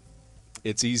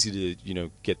it's easy to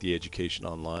get the education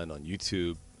online on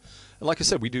YouTube. And like I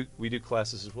said, we do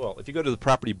classes as well. If you go to the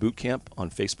Property Boot Camp on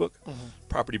Facebook,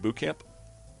 Property Boot Camp,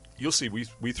 you'll see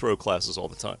we throw classes all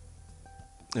the time,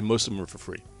 and most of them are for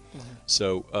free.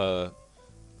 So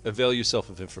avail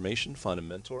yourself of information, find a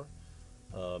mentor,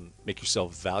 make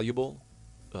yourself valuable,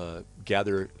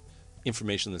 gather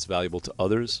information that's valuable to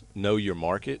others, know your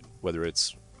market, whether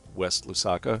it's West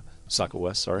Lusaka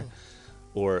West, or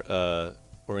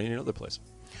any other place.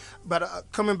 But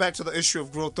coming back to the issue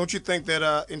of growth, don't you think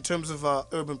that in terms of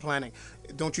urban planning,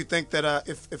 don't you think that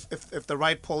if the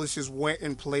right policies were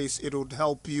in place, it would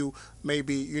help you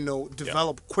maybe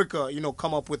develop quicker,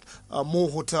 come up with more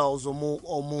hotels or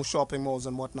more shopping malls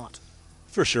and whatnot?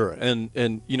 For sure, and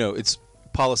it's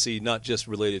policy not just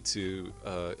related to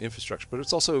infrastructure, but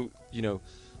it's also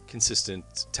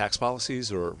consistent tax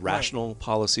policies or rational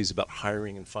policies about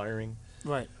hiring and firing.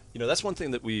 Right. That's one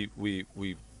thing that we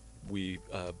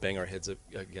bang our heads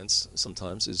against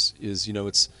sometimes. It's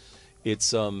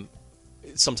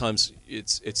sometimes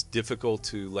it's difficult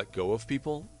to let go of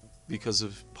people because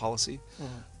of policy.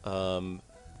 So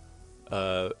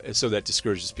that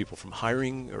discourages people from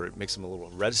hiring, or it makes them a little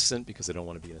reticent because they don't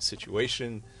want to be in a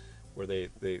situation where they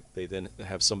then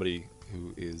have somebody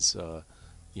who is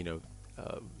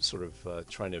sort of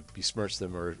trying to besmirch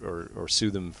them or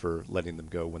sue them for letting them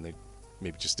go when they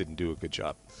maybe just didn't do a good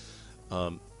job.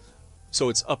 So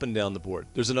it's up and down the board.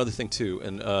 There's another thing too,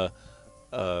 and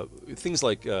things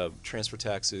like transfer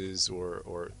taxes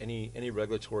or any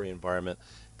regulatory environment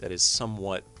that is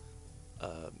somewhat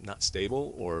not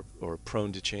stable or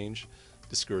prone to change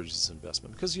discourages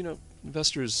investment, because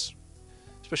investors,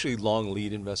 especially long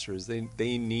lead investors,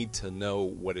 they need to know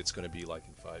what it's going to be like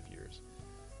in 5 years.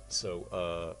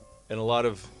 So and a lot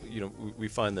of we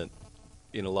find that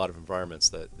in a lot of environments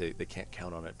that they can't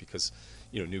count on it, because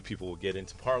new people will get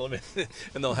into parliament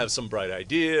and they'll have some bright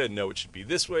idea and know it should be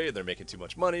this way, and they're making too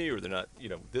much money, or they're not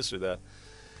this or that.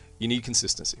 You need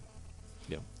consistency.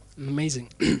 Yeah. Amazing.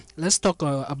 Let's talk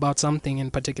about something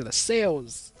in particular,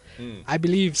 sales. I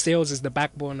believe sales is the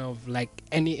backbone of like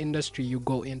any industry you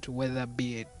go into, whether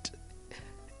be it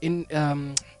in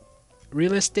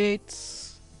real estate,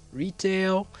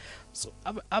 retail. So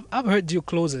I've heard you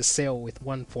close a sale with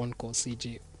one phone call,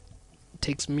 CG.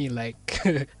 Takes me like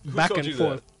back and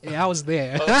forth. Yeah, I was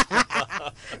there.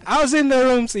 I was in the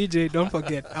room, CJ. Don't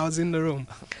forget, I was in the room.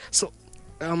 So,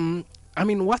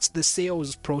 what's the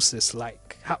sales process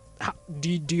like? How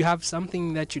do you have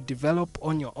something that you develop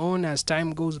on your own as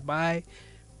time goes by,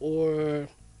 or,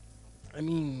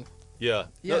 Yeah.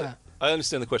 I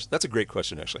understand the question. That's a great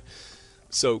question, actually.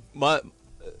 So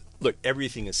look,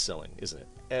 everything is selling, isn't it?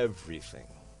 Everything.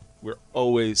 We're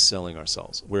always selling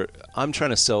ourselves. I'm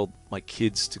trying to sell my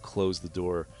kids to close the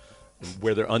door and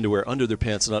wear their underwear under their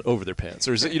pants and not over their pants,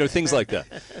 or things like that.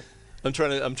 I'm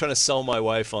trying to sell my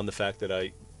wife on the fact that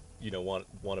I want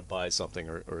to buy something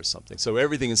or something. So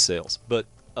everything is sales. But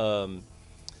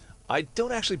I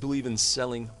don't actually believe in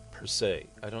selling per se.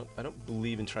 I don't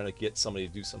believe in trying to get somebody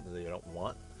to do something they don't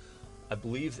want. I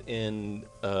believe in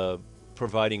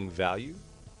providing value,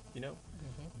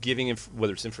 giving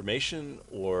whether it's information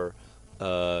or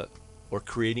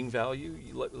creating value.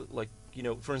 Like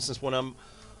for instance, when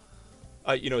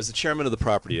as the chairman of the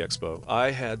Property Expo, I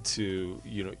had to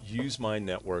use my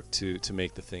network to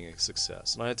make the thing a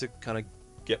success, and I had to kind of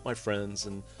get my friends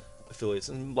and affiliates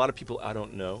and a lot of people I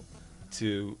don't know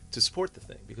to support the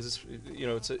thing, because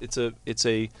it's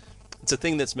a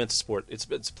thing that's meant to support. It's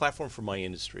a platform for my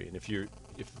industry, and if you're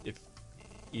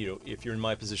in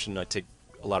my position, I take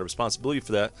a lot of responsibility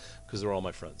for that because they're all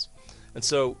my friends. And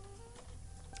so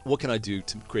what can I do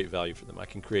to create value for them? I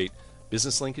can create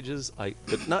business linkages,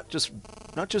 but not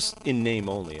just in name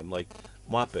only. I'm like,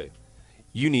 Mwape,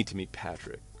 you need to meet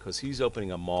Patrick because he's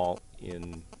opening a mall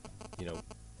in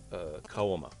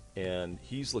Kawama, and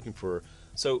he's looking for,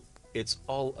 so it's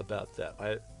all about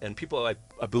that. And people I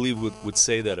believe would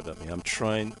say that about me. I'm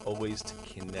trying always to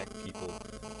connect people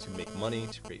to make money,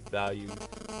 to create value,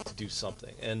 to do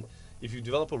something. And if you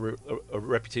develop a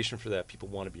reputation for that, people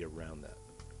want to be around that,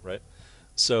 right?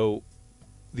 So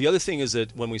the other thing is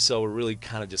that when we sell, we're really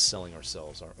kind of just selling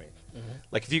ourselves, aren't we? Mm-hmm.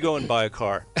 Like if you go and buy a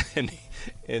car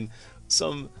and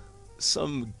some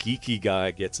geeky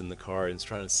guy gets in the car and is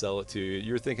trying to sell it to you,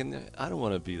 you're thinking, I don't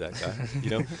want to be that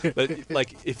guy, But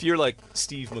like if you're like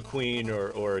Steve McQueen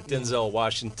or Denzel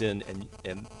Washington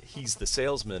and he's the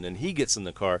salesman and he gets in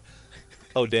the car,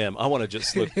 oh damn, I want to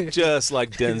just look just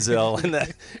like Denzel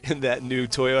in that new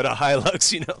Toyota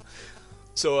Hilux,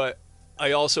 So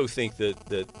I also think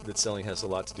that selling has a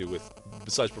lot to do with,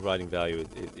 besides providing value,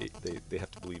 they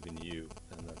have to believe in you,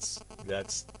 and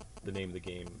that's the name of the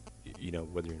game,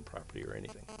 whether you're in property or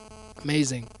anything.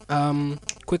 Amazing.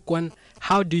 Quick one.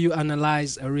 How do you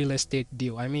analyze a real estate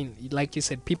deal? I mean, like you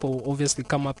said, people obviously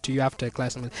come up to you after a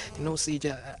class and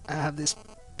CJ, I have this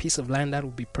piece of land that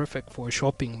would be perfect for a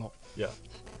shopping mall. Yeah.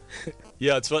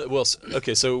 Yeah, it's fun. Well,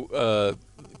 okay, so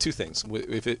two things.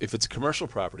 If it's a commercial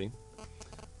property,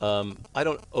 I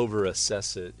don't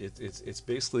over-assess it. It's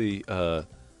basically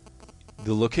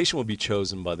the location will be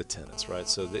chosen by the tenants, right?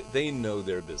 So they know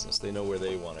their business, they know where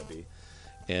they want to be,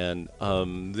 and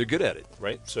they're good at it,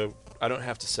 right? So I don't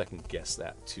have to second guess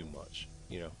that too much,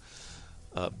 you know.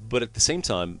 But at the same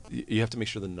time, you have to make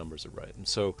sure the numbers are right. And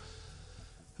so,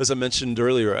 as I mentioned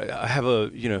earlier, I have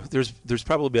there's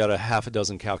probably about a half a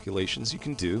dozen calculations you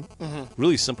can do,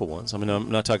 really simple ones. I mean,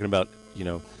 I'm not talking about,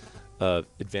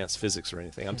 advanced physics or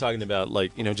anything. I'm talking about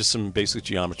just some basic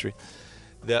geometry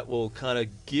that will kind of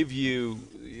give you,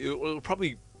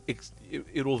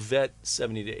 it'll vet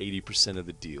 70 to 80% of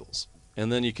the deals.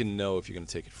 And then you can know if you're going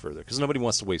to take it further, because nobody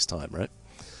wants to waste time, right?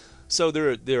 So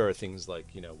there are things like,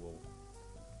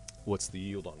 what's the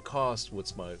yield on cost?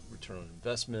 What's my return on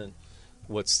investment?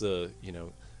 What's the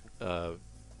IRR?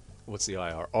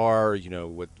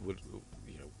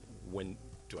 When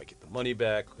do I get the money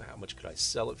back? How much could I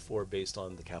sell it for based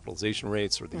on the capitalization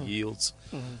rates or the yields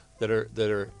that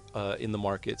are in the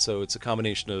market? So it's a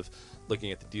combination of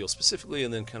looking at the deal specifically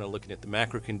and then kind of looking at the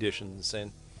macro conditions and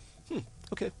saying,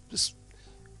 okay, this,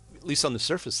 at least on the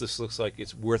surface, this looks like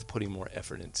it's worth putting more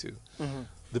effort into.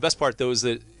 The best part, though, is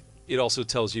that it also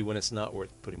tells you when it's not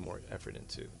worth putting more effort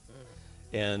into.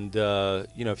 And,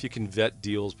 if you can vet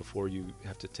deals before you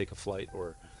have to take a flight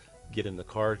or get in the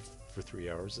car for 3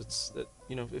 hours,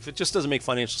 if it just doesn't make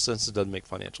financial sense, it doesn't make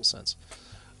financial sense.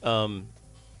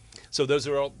 So those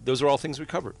are all things we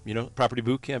cover. Property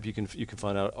boot camp, you can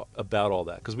find out about all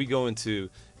that, because we go into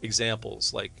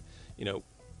examples like,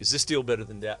 is this deal better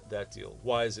than that deal?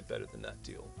 Why is it better than that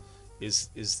deal? Is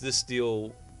this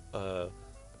deal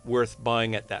worth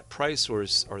buying at that price, or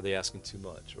are they asking too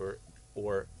much?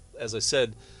 Or as I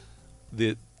said,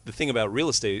 the thing about real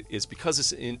estate is because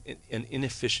it's an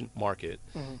inefficient market,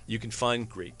 you can find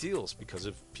great deals because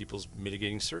of people's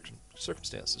mitigating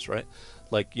circumstances, right?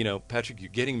 Like, Patrick, you're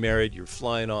getting married, you're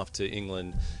flying off to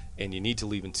England, and you need to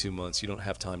leave in 2 months. You don't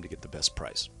have time to get the best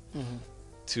price.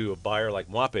 To a buyer like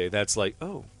Mwape, that's like,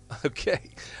 oh, okay,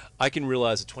 I can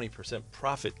realize a 20%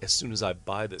 profit as soon as I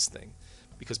buy this thing,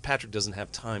 because Patrick doesn't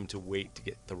have time to wait to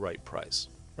get the right price,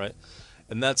 right?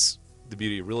 And that's the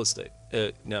beauty of real estate.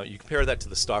 Now, you compare that to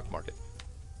the stock market.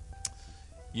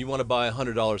 You want to buy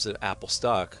 $100 of Apple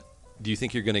stock. Do you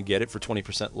think you're going to get it for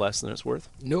 20% less than it's worth?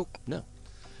 Nope. No.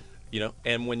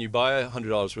 And when you buy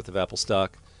 $100 worth of Apple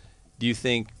stock, do you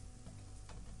think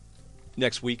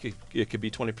next week it could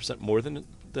be 20% more than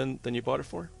you bought it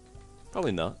for?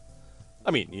 Probably not.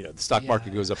 I mean, the stock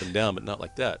market goes up and down, but not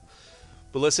like that.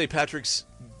 But let's say Patrick's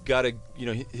got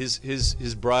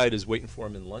his bride is waiting for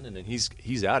him in London, and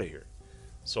he's out of here.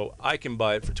 So I can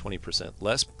buy it for 20%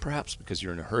 less, perhaps, because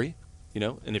you're in a hurry,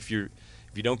 And if you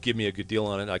don't give me a good deal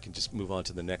on it, I can just move on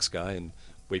to the next guy and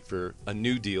wait for a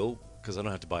new deal, because I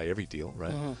don't have to buy every deal,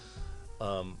 right?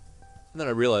 And then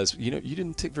I realized, you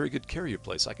didn't take very good care of your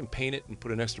place. I can paint it and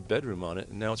put an extra bedroom on it,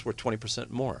 and now it's worth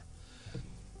 20% more.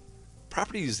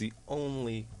 Property is the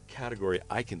only category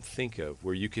I can think of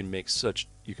where you can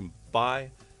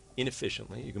buy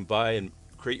inefficiently, you can buy and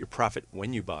create your profit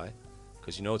when you buy,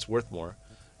 because it's worth more,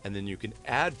 and then you can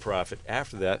add profit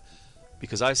after that,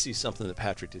 because I see something that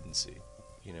Patrick didn't see.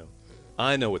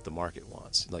 I know what the market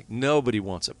wants. Like, nobody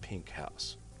wants a pink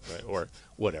house, right? Or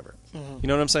whatever. You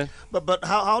know what I'm saying? But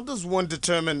how does one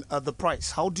determine the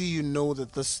price? How do you know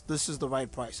that this is the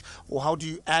right price, or how do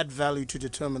you add value to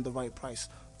determine the right price?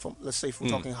 Let's say if we're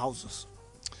talking houses.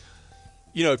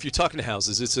 If you're talking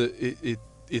houses,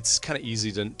 it's kind of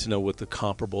easy to know what the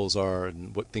comparables are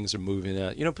and what things are moving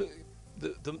at.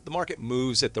 The market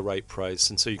moves at the right price,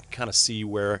 and so you can kind of see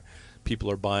where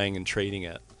people are buying and trading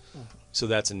at. So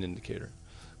that's an indicator.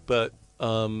 But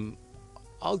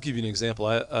I'll give you an example.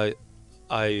 I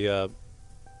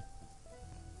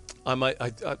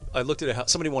looked at a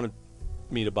house. Somebody wanted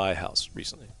me to buy a house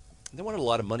recently. They wanted a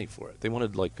lot of money for it. They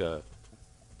wanted like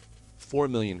 4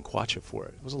 million kwacha for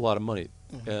it. It was a lot of money.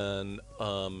 And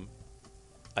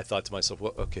I thought to myself,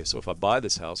 well, okay, so if I buy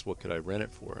this house, what could I rent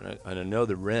it for? And I know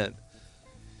the rent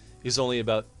is only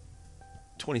about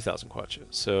 20,000 kwacha.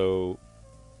 So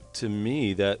to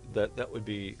me, that would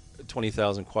be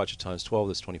 20,000 kwacha times 12.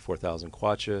 That's 24,000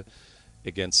 kwacha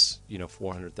against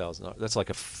 400,000. That's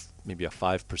like maybe a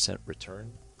 5%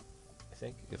 return, I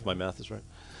think, if my math is right.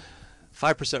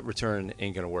 5% return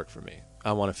ain't gonna work for me.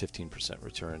 I want a 15%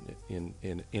 return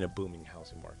in a booming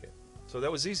housing market. So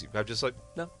that was easy. I'm just like,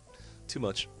 no, too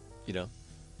much, and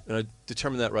I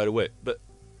determined that right away. But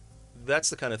that's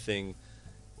the kind of thing,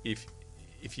 if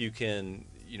you can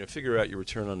figure out your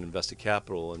return on invested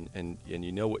capital and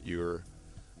you know what your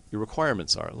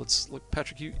requirements are. Let's look,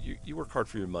 Patrick, you work hard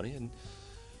for your money, and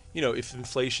if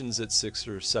inflation's at 6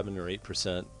 or 7 or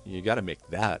 8%, you got to make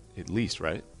that at least,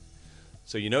 right?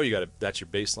 So you know that's your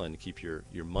baseline to keep your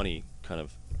money kind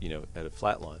of at a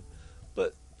flat line.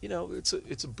 But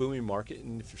it's a booming market,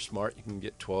 and if you're smart, you can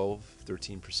get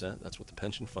 12-13%. That's what the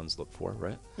pension funds look for,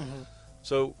 right? Mm-hmm.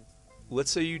 So let's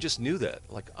say you just knew that.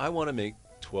 Like, I want to make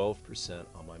 12%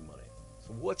 on my money.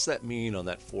 So what's that mean on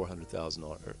that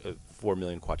 $400,000, 4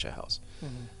 million kwacha house?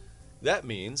 Mm-hmm. That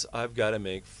means I've got to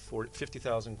make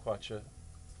 50,000 kwacha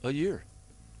a year.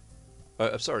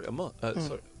 I'm sorry, a month.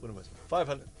 Sorry, what am I saying?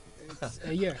 500.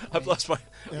 A year. I've lost my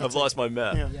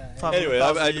math. Yeah. Anyway,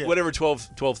 500,000 a year. whatever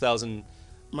 12,000,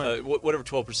 Right. whatever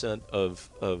 12%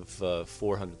 of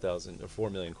 400,000 or 4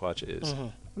 million kwacha is. Mm-hmm.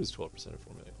 What is 12% of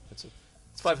 4 million? It's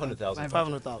 500,000.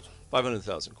 500,000.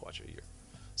 500,000 kwacha a year.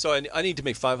 So I need to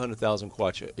make 500,000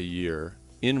 kwacha a year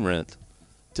in rent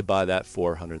to buy that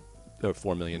 4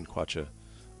 million kwacha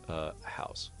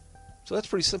house. So that's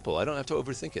pretty simple. I don't have to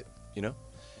overthink it,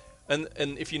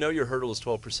 And if you know your hurdle is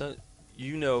 12%,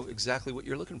 you know exactly what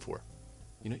you're looking for.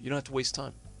 You don't have to waste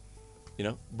time.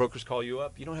 Brokers call you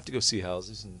up. You don't have to go see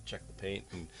houses and check the paint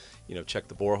and check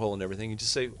the borehole and everything. You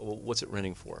just say, well, what's it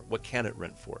renting for? What can it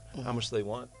rent for? Mm-hmm. How much do they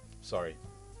want? Sorry.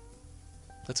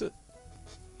 That's it.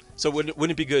 So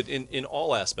wouldn't it be good in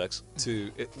all aspects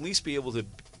to at least be able to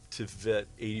vet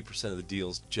 80% of the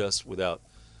deals just without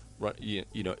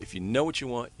if you know what you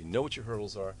want, you know what your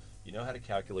hurdles are, you know how to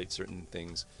calculate certain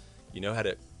things, you know how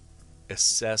to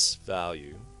assess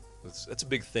value. That's a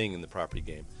big thing in the property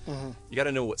game. Mm-hmm. You got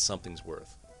to know what something's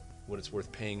worth, what it's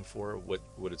worth paying for, what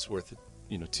it's worth,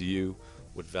 to you,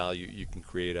 what value you can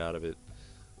create out of it.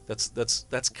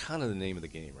 That's kind of the name of the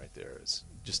game right there, is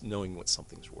just knowing what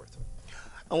something's worth.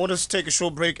 I want us to take a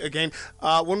short break again.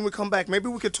 When we come back, maybe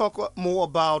we could talk more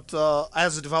about,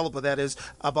 as a developer, that is,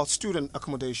 about student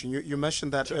accommodation. You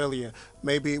mentioned that earlier.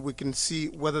 Maybe we can see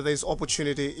whether there's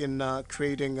opportunity in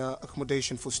creating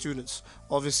accommodation for students.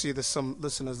 Obviously, there's some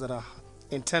listeners that are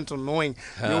intent on knowing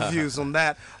your views on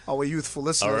that, our youthful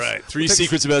listeners. All right, 3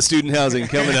 secrets about student housing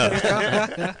coming up.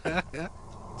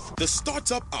 The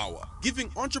Startup Hour,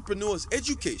 giving entrepreneurs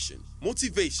education,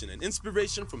 motivation, and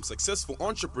inspiration from successful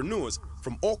entrepreneurs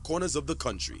from all corners of the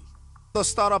country. The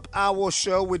Startup Hour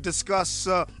show, we discuss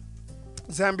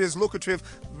Zambia's lucrative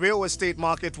real estate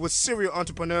market with serial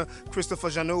entrepreneur Christopher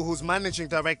Jannou, who's managing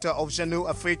director of Jannou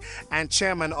Afrique and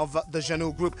chairman of the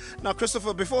Jannou Group. Now,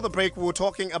 Christopher, before the break, we were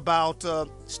talking about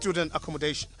student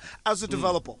accommodation. As a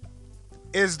developer,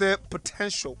 is there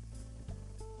potential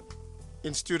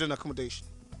in student accommodation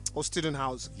or student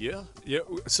housing? Yeah.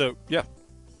 So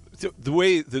the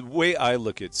way I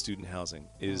look at student housing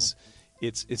is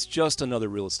it's just another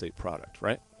real estate product,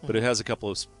 right? But it has a couple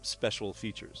of special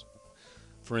features.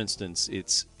 For instance,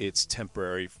 it's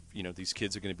temporary. These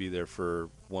kids are going to be there for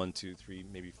 1, 2, 3,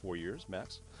 maybe 4 years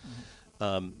max.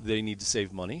 They need to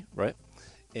save money, right?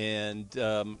 And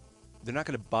they're not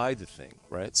going to buy the thing,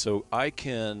 right? So I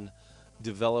can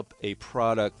develop a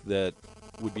product that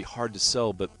would be hard to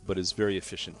sell, but is very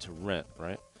efficient to rent,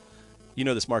 right?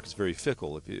 This market's very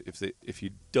fickle. If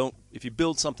you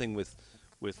build something with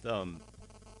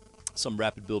some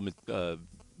rapid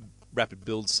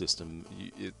build system,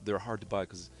 they're hard to buy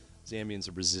because Zambians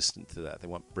are resistant to that. They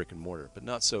want brick and mortar, but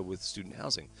not so with student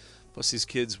housing. Plus, these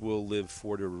kids will live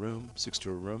 4 to a room, 6 to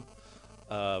a room.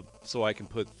 So I can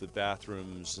put the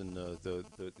bathrooms and the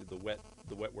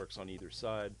wet works on either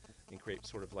side and create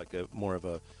sort of like more of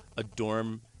a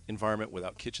dorm environment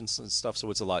without kitchens and stuff. So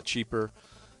it's a lot cheaper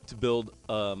to build.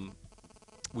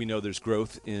 We know there's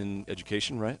growth in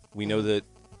education, right? We know that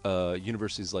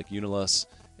universities like UNILUS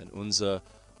and UNZA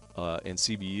and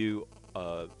CBU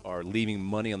are leaving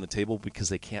money on the table because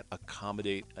they can't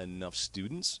accommodate enough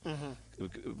students.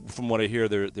 From what I hear,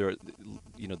 the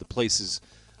places,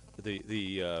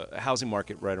 the housing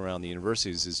market right around the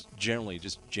universities is generally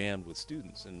just jammed with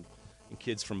students, and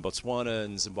kids from Botswana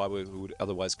and Zimbabwe who would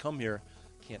otherwise come here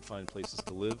can't find places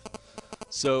to live.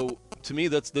 So to me,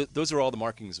 those are all the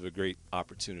markings of a great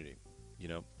opportunity.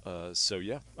 So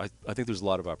yeah, I think there's a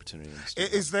lot of opportunity in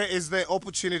this. Is there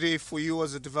opportunity for you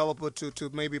as a developer to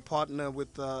maybe partner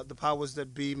with the powers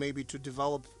that be, maybe to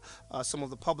develop some of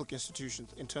the public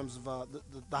institutions in terms of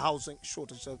the housing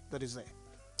shortage that is there?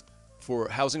 For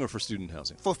housing or for student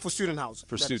housing? For student housing.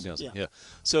 For student housing, yeah.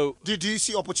 So do you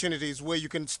see opportunities where you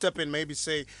can step in, maybe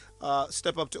say,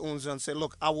 step up to UNZA and say,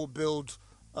 look, I will build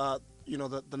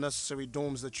the necessary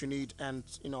dorms that you need, and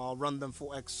I'll run them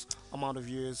for X amount of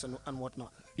years and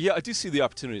whatnot? Yeah, I do see the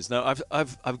opportunities. Now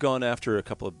I've gone after a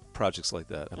couple of projects like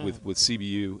that with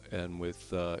CBU and with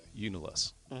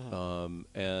UNILUS,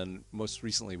 and most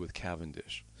recently with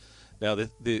Cavendish. Now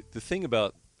the thing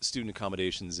about student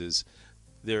accommodations is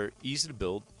they're easy to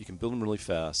build. You can build them really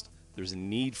fast. There's a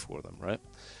need for them, right?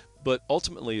 But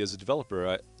ultimately, as a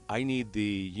developer, I need the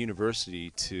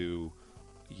university to,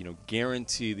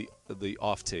 guarantee the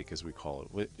offtake, as we call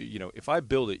it. If I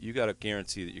build it, you got to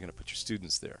guarantee that you're going to put your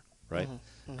students there, right?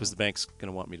 Because the bank's going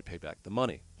to want me to pay back the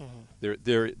money. They're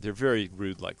very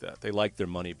rude like that. They like their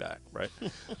money back, right?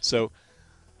 So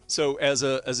as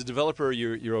a developer,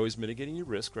 you're always mitigating your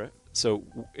risk, right? So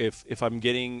if I'm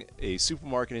getting a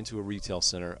supermarket into a retail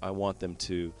center, I want them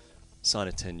to sign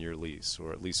a 10-year lease,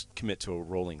 or at least commit to a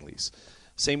rolling lease.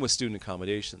 Same with student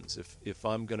accommodations. If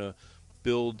I'm going to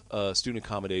build student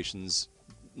accommodations,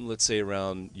 let's say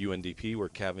around UNDP, where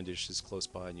Cavendish is close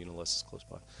by and Uniless is close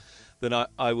by, then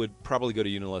I would probably go to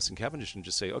Uniless and Cavendish and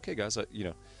just say, okay, guys,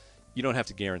 you don't have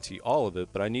to guarantee all of it,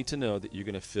 but I need to know that you're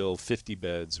going to fill 50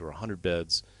 beds or 100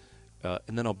 beds,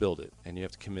 and then I'll build it. And you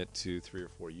have to commit to 3 or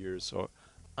 4 years, so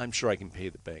I'm sure I can pay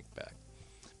the bank back.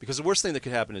 Because the worst thing that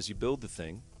could happen is you build the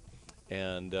thing,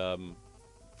 and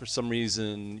for some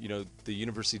reason, the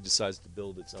university decides to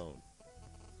build its own,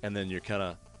 and then you're kind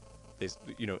of,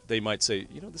 they might say,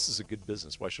 this is a good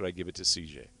business. Why should I give it to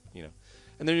CJ?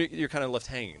 And then you're kind of left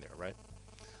hanging there, right?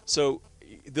 So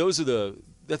those are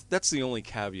that's the only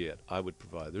caveat I would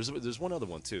provide. There's one other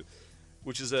one too,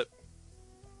 which is that,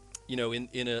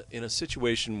 in a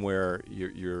situation where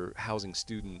you're housing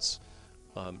students,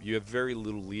 you have very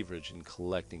little leverage in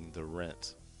collecting the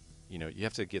rent. You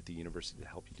have to get the university to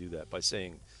help you do that by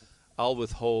saying, I'll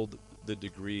withhold the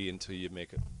degree until you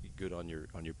make it good on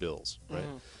your bills, right?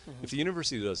 If the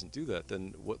university doesn't do that,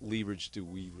 then what leverage do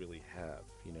we really have,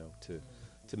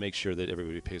 to make sure that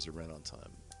everybody pays their rent on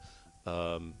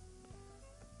time?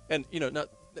 And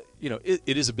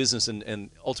it is a business, and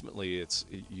ultimately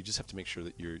you just have to make sure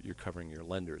that you're covering your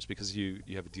lenders, because you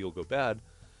have a deal go bad,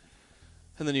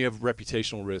 and then you have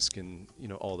reputational risk and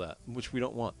all that, which we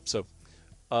don't want. So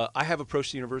I have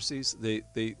approached the universities.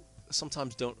 They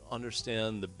sometimes don't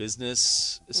understand the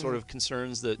business sort of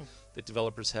concerns that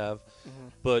developers have,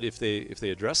 but if they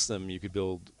address them, you could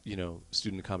build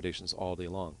student accommodations all day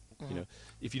long.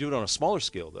 If you do it on a smaller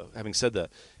scale, though, having said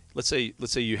that, let's say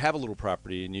you have a little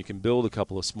property and you can build a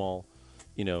couple of small,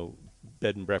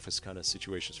 bed and breakfast kind of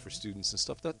situations for students and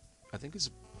stuff. That I think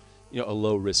is, a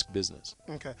low risk business.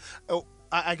 Okay. Oh,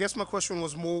 I guess my question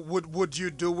was more: would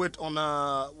you do it on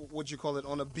a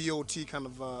on a BOT kind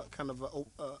of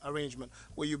arrangement,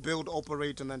 where you build,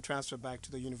 operate, and then transfer back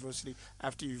to the university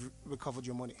after you've recovered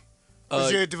your money?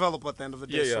 Because you're a developer at the end of the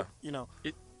day. Yeah, so,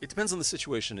 It depends on the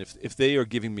situation. If they are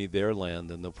giving me their land,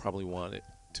 then they'll probably want it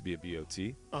to be a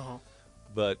BOT.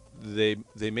 But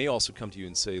they may also come to you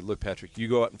and say, look, Patrick, you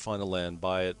go out and find the land,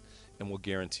 buy it, and we'll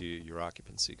guarantee you your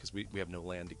occupancy, because we have no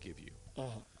land to give you.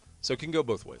 So it can go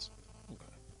both ways.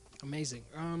 Amazing.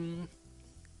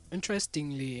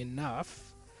 Interestingly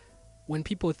enough, when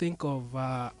people think of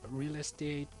real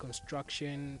estate,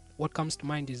 construction, what comes to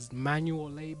mind is manual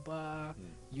labor,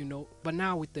 But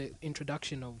now with the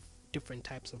introduction of different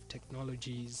types of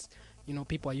technologies,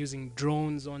 people are using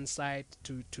drones on site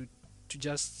to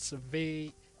just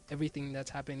survey everything that's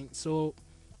happening. So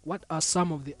what are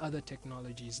some of the other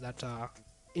technologies that are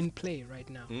in play right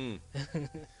now?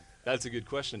 That's a good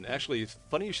question. Actually, it's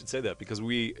funny you should say that, because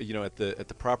we, at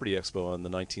the Property Expo on the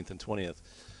 19th and 20th.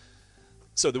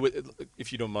 So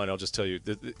if you don't mind, I'll just tell you.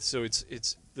 So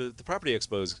it's the Property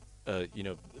Expo is,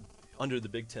 under the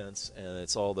big tents, and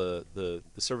it's all the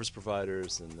service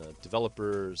providers and the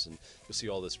developers, and you'll see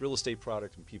all this real estate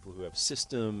product and people who have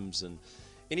systems, and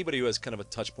anybody who has kind of a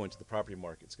touch point to the property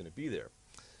market is going to be there.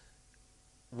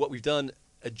 What we've done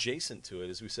adjacent to it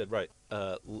is we said, right,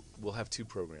 we'll have two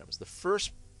programs. The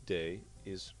first day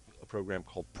is a program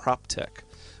called PropTech,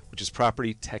 which is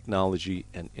Property Technology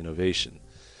and Innovation.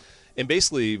 And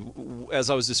basically, as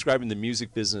I was describing the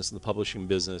music business and the publishing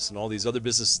business and all these other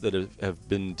businesses that have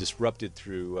been disrupted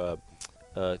through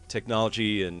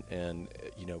technology and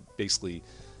basically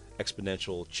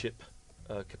exponential chip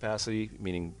capacity,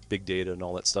 meaning big data and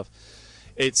all that stuff,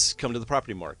 it's come to the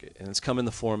property market, and it's come in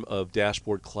the form of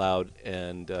dashboard, cloud,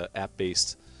 and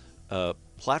app-based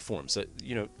platforms that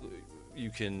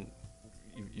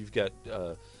you've got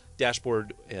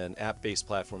dashboard and app-based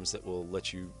platforms that will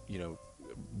let you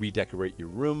redecorate your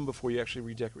room before you actually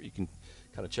redecorate. You can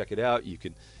kind of check it out. You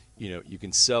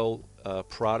can sell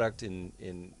product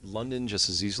in London just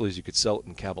as easily as you could sell it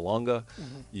in Cabalonga.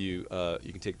 You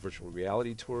can take virtual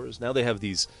reality tours. Now they have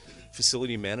these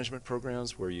facility management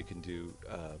programs where you can do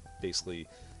basically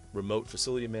remote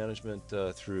facility management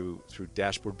through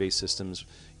dashboard-based systems.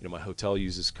 My hotel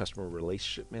uses customer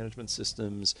relationship management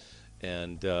systems,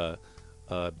 and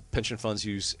pension funds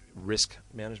use risk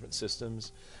management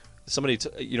systems.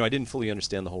 I didn't fully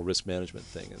understand the whole risk management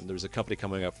thing, and there was a company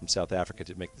coming up from South Africa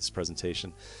to make this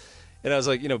presentation, and I was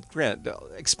like, Grant,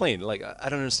 explain. Like, I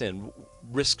don't understand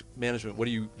risk management. What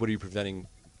are you preventing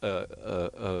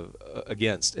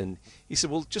against? And he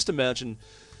said, well, just imagine,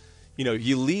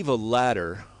 you leave a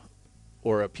ladder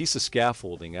or a piece of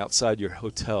scaffolding outside your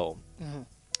hotel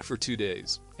for 2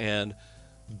 days, and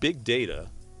big data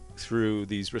through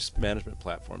these risk management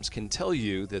platforms can tell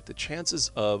you that the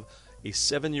chances of a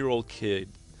 7-year-old kid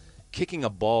kicking a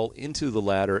ball into the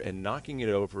ladder and knocking it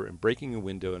over and breaking a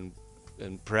window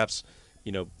and perhaps,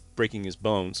 breaking his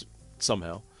bones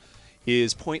somehow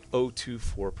is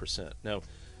 0.024%. Now,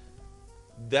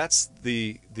 that's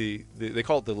they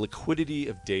call it the liquidity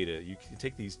of data. You can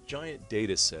take these giant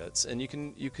data sets and you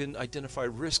can identify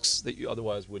risks that you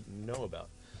otherwise wouldn't know about.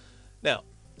 Now,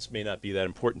 this may not be that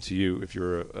important to you if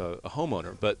you're a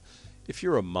homeowner, but if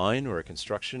you're a mine or a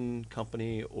construction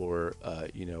company or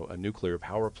a nuclear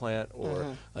power plant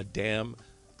or a dam,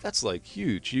 that's like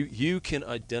huge. You can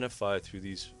identify through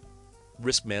these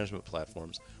risk management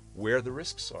platforms where the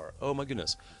risks are. Oh my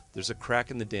goodness, there's a crack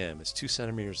in the dam. It's 2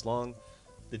 centimeters long.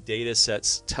 The data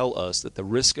sets tell us that the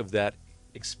risk of that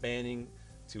expanding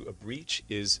to a breach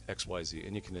is XYZ,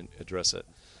 and you can address it.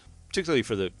 Particularly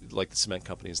for the cement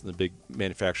companies and the big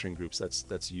manufacturing groups,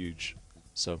 that's huge.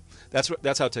 So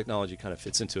that's how technology kind of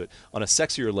fits into it. On a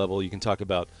sexier level, you can talk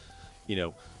about,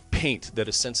 paint that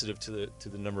is sensitive to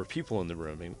the number of people in the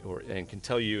room and can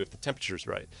tell you if the temperature is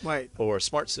right. Right. Or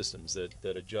smart systems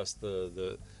that adjust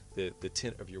the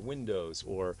tint of your windows,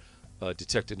 or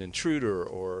detect an intruder,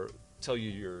 or tell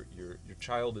you your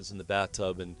child is in the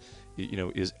bathtub and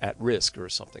is at risk or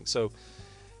something. So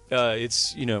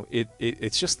it's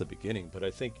just the beginning. But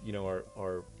I think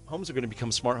our homes are going to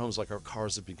become smart homes like our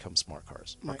cars have become smart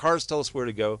cars. Right. Our cars tell us where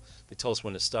to go. They tell us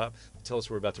when to stop. They tell us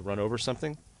we're about to run over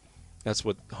something. That's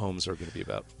what homes are going to be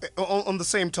about. On the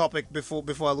same topic, before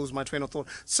I lose my train of thought,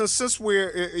 since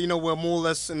we're we're more or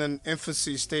less in an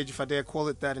infancy stage, if I dare call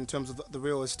it that, in terms of the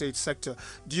real estate sector,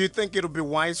 do you think it'll be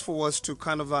wise for us to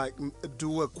kind of like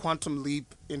do a quantum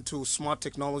leap into smart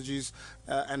technologies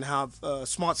and have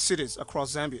smart cities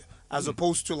across Zambia, as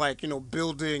opposed to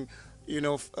building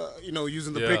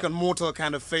using the brick and mortar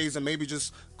kind of phase and maybe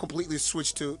just completely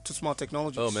switch to smart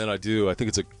technologies? Oh man, I do. I think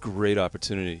it's a great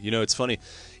opportunity. It's funny.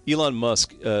 Elon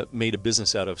Musk made a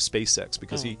business out of SpaceX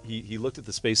because he looked at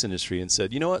the space industry and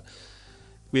said, you know what?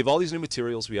 We have all these new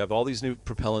materials, we have all these new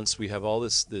propellants, we have all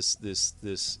this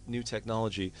new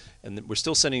technology, and we're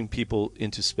still sending people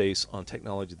into space on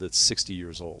technology that's 60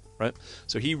 years old, right?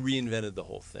 So he reinvented the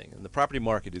whole thing, and the property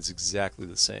market is exactly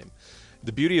the same.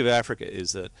 The beauty of Africa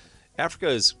is that Africa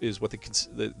is what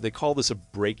they call this a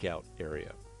breakout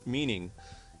area, meaning,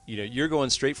 you're going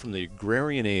straight from the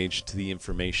agrarian age to the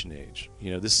information age.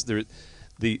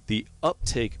 The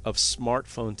uptake of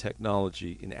smartphone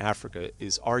technology in Africa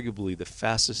is arguably the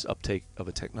fastest uptake of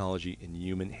a technology in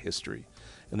human history,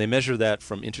 and they measure that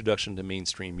from introduction to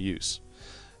mainstream use,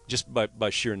 just by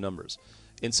sheer numbers.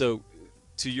 And so,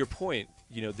 to your point,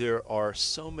 there are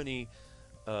so many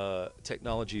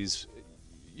technologies.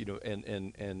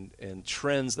 And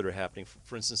trends that are happening.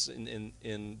 For instance, in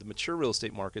the mature real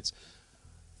estate markets,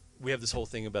 we have this whole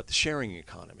thing about the sharing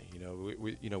economy.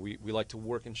 We like to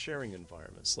work in sharing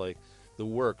environments like the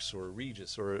Works or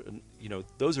Regis, or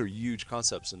those are huge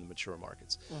concepts in the mature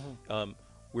markets.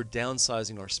 We're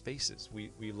downsizing our spaces.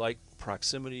 We like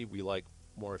proximity. We like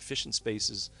more efficient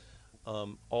spaces.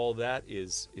 All that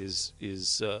is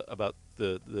about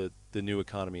the new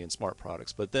economy and smart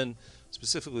products. But then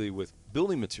specifically with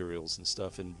building materials and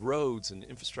stuff and roads and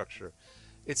infrastructure,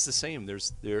 it's the same.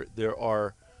 There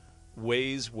are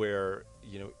ways where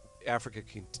Africa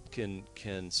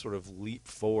can sort of leap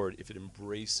forward if it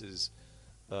embraces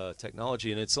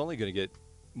technology, and it's only going to get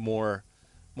more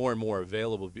and more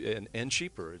available and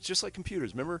cheaper. It's just like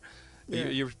computers. Remember,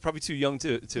 you're probably too young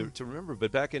to remember,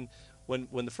 but back in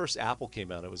when the first Apple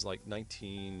came out, it was like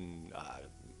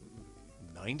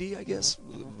 1990, I guess.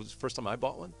 It was the first time I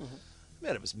bought one.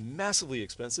 Man, it was massively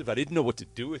expensive. I didn't know what to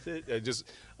do with it.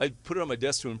 I put it on my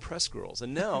desk to impress girls.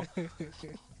 And now,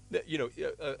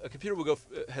 a computer will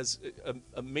has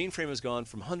a mainframe has gone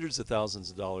from hundreds of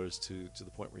thousands of dollars to the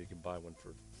point where you can buy one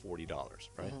for $40,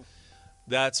 right?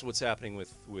 That's what's happening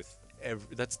with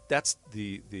that's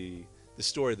the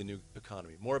story of the new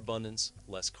economy. More abundance,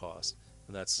 less cost.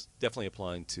 And that's definitely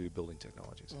applying to building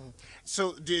technologies.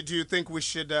 So do you think we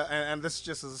should, and this is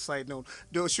just as a side note,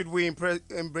 should we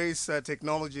embrace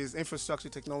technologies, infrastructure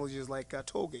technologies like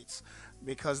toll gates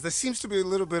Because there seems to be a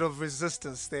little bit of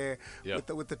resistance there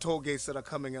Yep. with the toll gates that are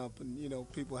coming up,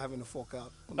 and people having to fork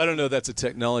out. I don't know. That's a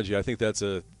technology. I think that's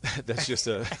just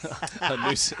a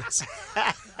nuisance.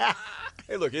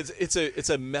 Hey, look, it's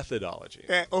a methodology.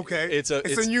 Okay. It's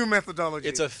a new methodology.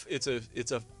 It's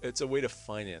a way to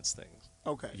finance things.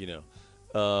 Okay.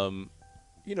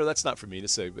 That's not for me to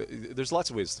say, but there's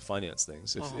lots of ways to finance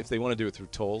things. If they want to do it through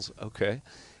tolls, okay.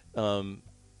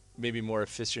 Maybe more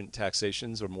efficient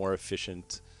taxations or more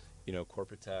efficient,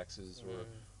 corporate taxes,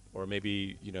 or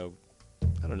maybe,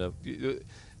 I don't know.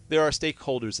 There are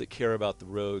stakeholders that care about the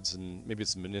roads, and maybe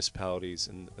it's the municipalities,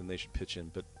 and they should pitch in.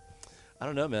 But I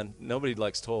don't know, man. Nobody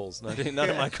likes tolls. Not in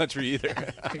my country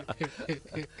either.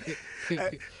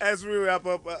 As we wrap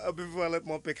up, before I let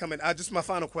Mope come in, just my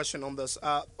final question on this.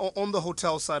 On the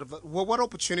hotel side of it, what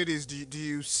opportunities do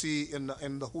you see in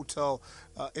the hotel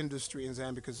industry in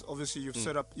Zambia? Because obviously you've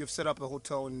set up a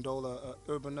hotel in Ndola,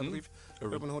 Urban, I believe,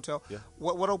 Urban Hotel. Yeah.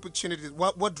 What opportunities?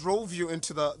 What drove you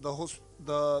into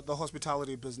the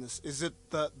hospitality business? Is it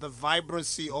the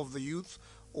vibrancy of the youth?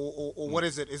 Or what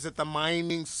is it? Is it the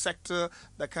mining sector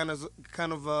that kind of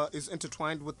is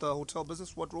intertwined with the hotel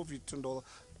business? What drove you to Ndola,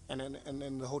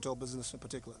 and the hotel business in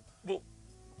particular? Well,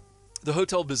 the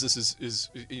hotel business is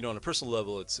on a personal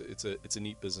level, it's a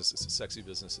neat business. It's a sexy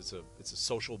business. It's a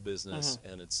social business,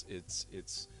 and it's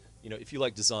if you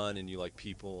like design and you like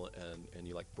people and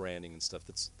you like branding and stuff,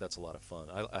 that's a lot of fun.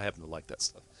 I happen to like that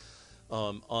stuff.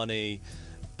 In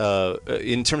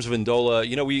terms of Ndola,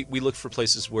 we look for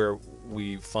places where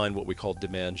we find what we call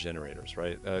demand generators,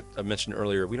 right? I mentioned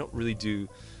earlier, we don't really do,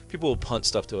 people will punt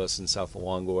stuff to us in South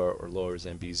Luangwa or Lower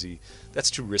Zambezi. That's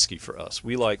too risky for us.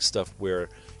 We like stuff where,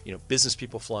 business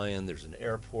people fly in, there's an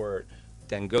airport,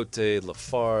 Dangote,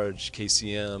 Lafarge,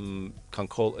 KCM,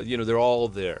 Concola, they're all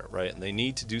there, right? And they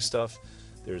need to do stuff.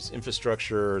 There's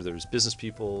infrastructure, there's business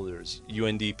people, there's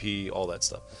UNDP, all that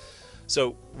stuff.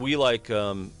 So we like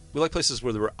places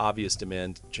where there are obvious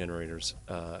demand generators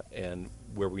and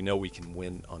where we know we can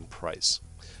win on price.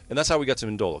 And that's how we got to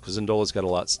Ndola, because Ndola's got a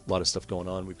lot of stuff going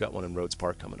on. We've got one in Rhodes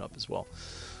Park coming up as well.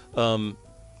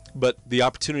 But the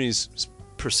opportunities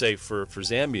per se for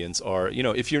Zambians are,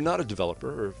 if you're not a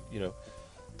developer, or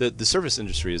the service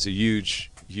industry is a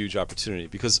huge opportunity,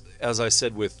 because as I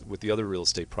said with the other real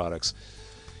estate products,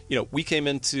 we came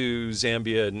into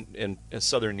Zambia and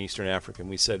southern and eastern Africa, and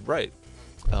we said, right,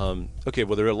 okay,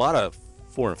 well, there are a lot of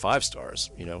 4 and 5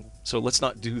 stars, so let's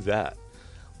not do that.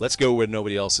 Let's go where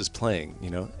nobody else is playing,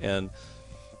 and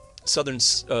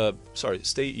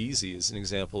Stay Easy is an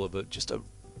example of just a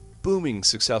booming,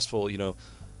 successful,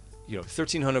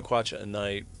 1,300 kwacha a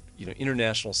night,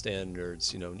 international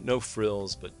standards, no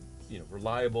frills, but,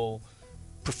 reliable,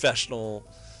 professional.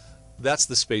 That's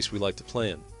the space we like to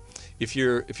play in. If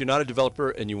you're not a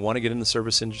developer and you want to get in the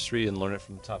service industry and learn it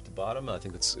from top to bottom, I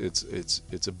think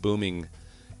it's a booming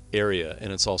area,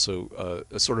 and it's also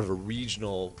a sort of a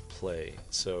regional play.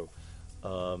 So,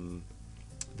 I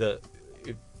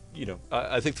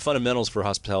think the fundamentals for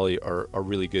hospitality are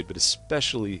really good, but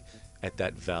especially at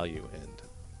that value end.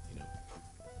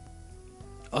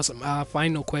 Awesome.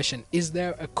 Final question: is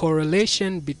there a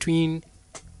correlation between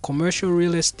commercial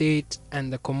real estate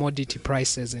and the commodity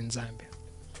prices in Zambia?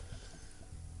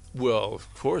 Well, of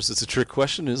course, it's a trick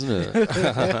question, isn't it?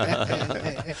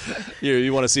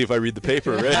 You want to see if I read the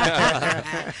paper,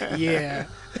 right? Yeah.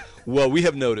 Well, we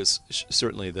have noticed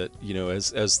certainly that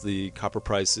as the copper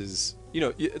prices,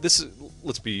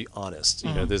 let's be honest,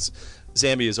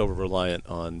 Zambia is over reliant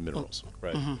on minerals,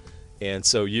 right? And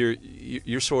so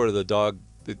you're sort of the dog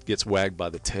that gets wagged by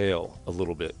the tail a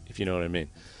little bit, if you know what I mean.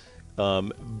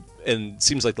 And it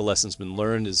seems like the lesson's been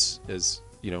learned as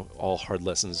all hard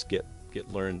lessons get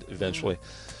learned eventually.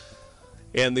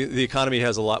 And the economy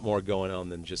has a lot more going on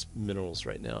than just minerals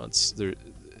right now. It's there,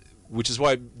 which is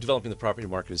why developing the property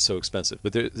market is so expensive.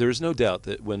 But there is no doubt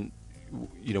that when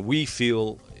we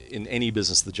feel in any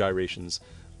business the gyrations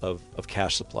of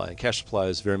cash supply, and cash supply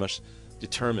is very much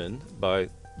determined by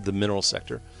the mineral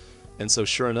sector. And so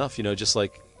sure enough, just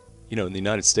like in the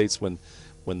United States when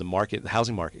the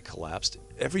housing market collapsed,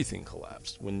 everything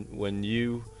collapsed. When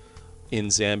you in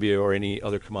Zambia or any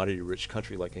other commodity-rich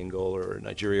country like Angola or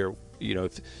Nigeria,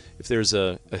 if there's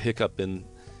a hiccup in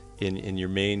your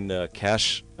main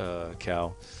cash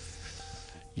cow,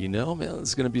 man,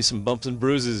 there's going to be some bumps and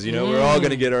bruises. We're all going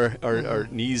to get our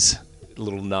knees a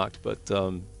little knocked. But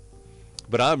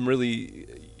I'm really,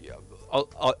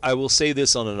 I will say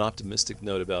this on an optimistic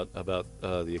note about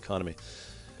the economy.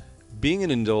 Being in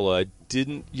Ndola, I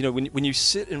didn't, when you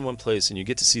sit in one place and you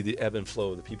get to see the ebb and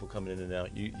flow of the people coming in and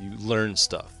out, you learn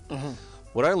stuff.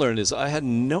 What I learned is I had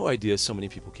no idea so many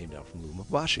people came down from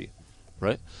Lubumbashi.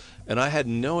 right? And I had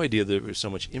no idea there was so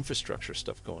much infrastructure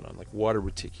stuff going on, like water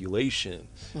reticulation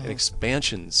and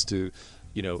expansions to,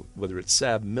 whether it's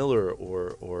Sab Miller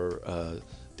or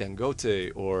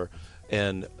Dangote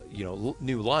and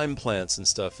new lime plants and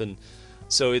stuff. And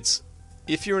so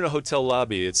if you're in a hotel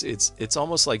lobby, it's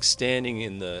almost like standing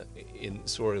in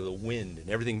sort of the wind, and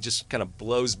everything just kind of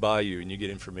blows by you and you get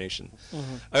information.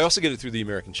 I also get it through the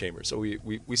American Chamber, so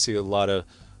we see a lot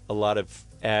of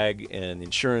ag and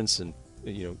insurance and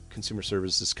consumer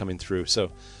services coming through.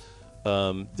 So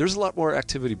there's a lot more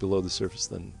activity below the surface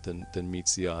than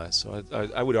meets the eye. So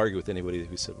I would argue with anybody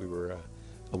who said we were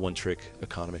a one-trick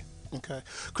economy. Okay,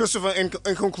 Christopher. In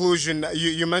conclusion,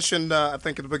 you mentioned I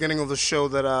think at the beginning of the show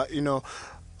that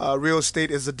real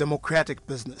estate is a democratic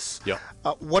business. Yeah.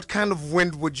 What kind of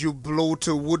wind would you blow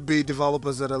to would-be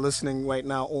developers that are listening right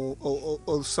now,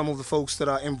 or some of the folks that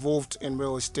are involved in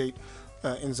real estate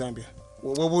in Zambia?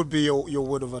 What would be your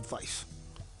word of advice,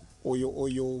 or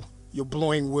your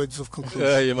blowing words of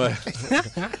conclusion?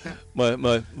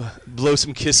 my blow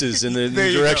some kisses in the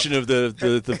direction of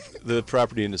the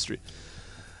property industry.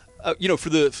 For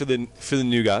the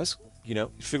new guys,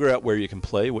 figure out where you can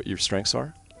play, what your strengths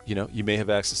are. You may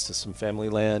have access to some family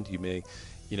land. You may,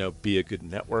 be a good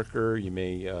networker. You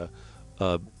may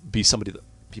be somebody that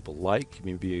people like. You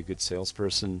may be a good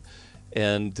salesperson,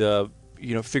 and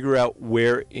figure out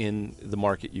where in the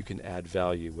market you can add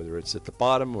value, whether it's at the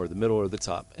bottom or the middle or the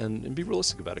top, and be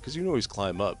realistic about it, because you can always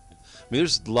climb up. I mean,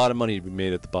 there's a lot of money to be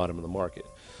made at the bottom of the market.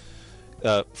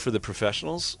 For the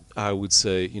professionals, I would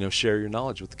say, share your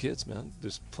knowledge with the kids, man.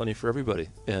 There's plenty for everybody.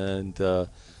 And,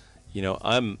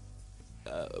 I'm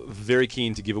very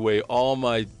keen to give away all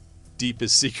my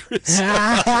deepest secrets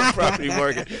about the property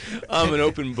market. I'm an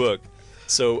open book.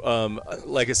 So,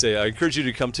 like I say, I encourage you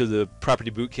to come to the Property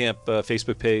Bootcamp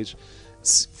Facebook page,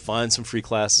 find some free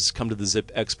classes, come to the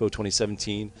ZIP Expo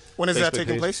 2017. When is that Facebook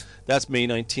taking page. place? That's May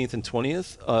 19th and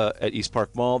 20th at East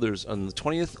Park Mall. There's on the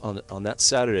 20th, on that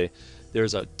Saturday,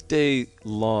 there's a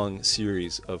day-long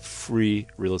series of free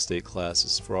real estate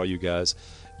classes for all you guys,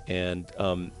 and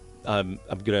I'm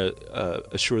going to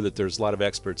assure that there's a lot of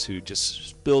experts who just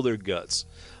spill their guts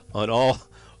on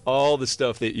all the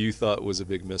stuff that you thought was a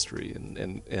big mystery,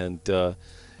 and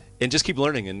just keep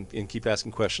learning and keep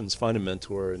asking questions. Find a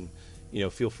mentor, and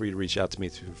feel free to reach out to me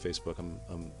through Facebook.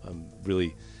 I'm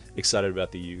really excited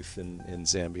about the youth in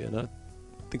Zambia, and I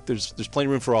think there's plenty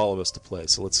of room for all of us to play.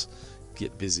 So let's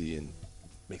get busy and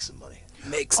make some money.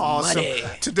 Make some money.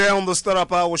 Today on the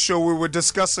Startup Hour show, we were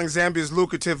discussing Zambia's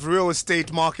lucrative real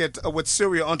estate market with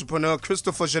serial entrepreneur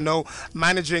Christopher Jannou,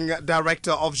 managing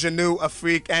director of Jannou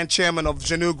Afrique and chairman of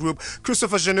Jannou Group.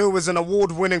 Christopher Jannou is an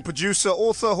award-winning producer,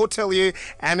 author, hotelier,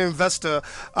 and investor.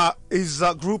 His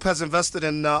group has invested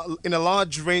in a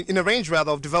range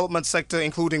of development sector,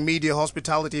 including media,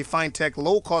 hospitality, fintech,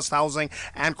 low-cost housing,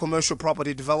 and commercial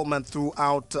property development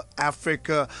throughout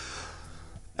Africa.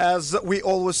 As we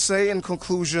always say in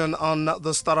conclusion on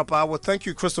the Startup Hour, thank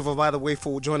you, Christopher, by the way,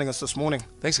 for joining us this morning.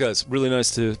 Thanks, guys. Really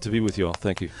nice to be with you all.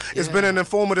 Thank you. It's been an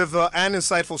informative and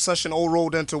insightful session all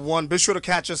rolled into one. Be sure to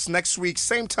catch us next week,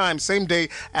 same time, same day,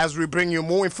 as we bring you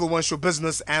more influential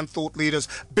business and thought leaders.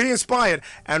 Be inspired,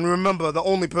 and remember, the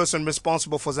only person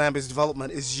responsible for Zambia's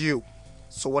development is you.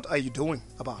 So what are you doing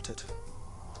about it?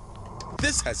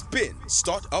 This has been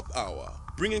Startup Hour,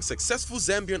 bringing successful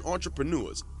Zambian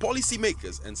entrepreneurs,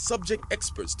 policymakers, and subject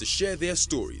experts to share their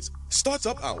stories.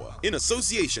 Startup Hour, in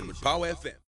association with Power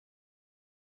FM.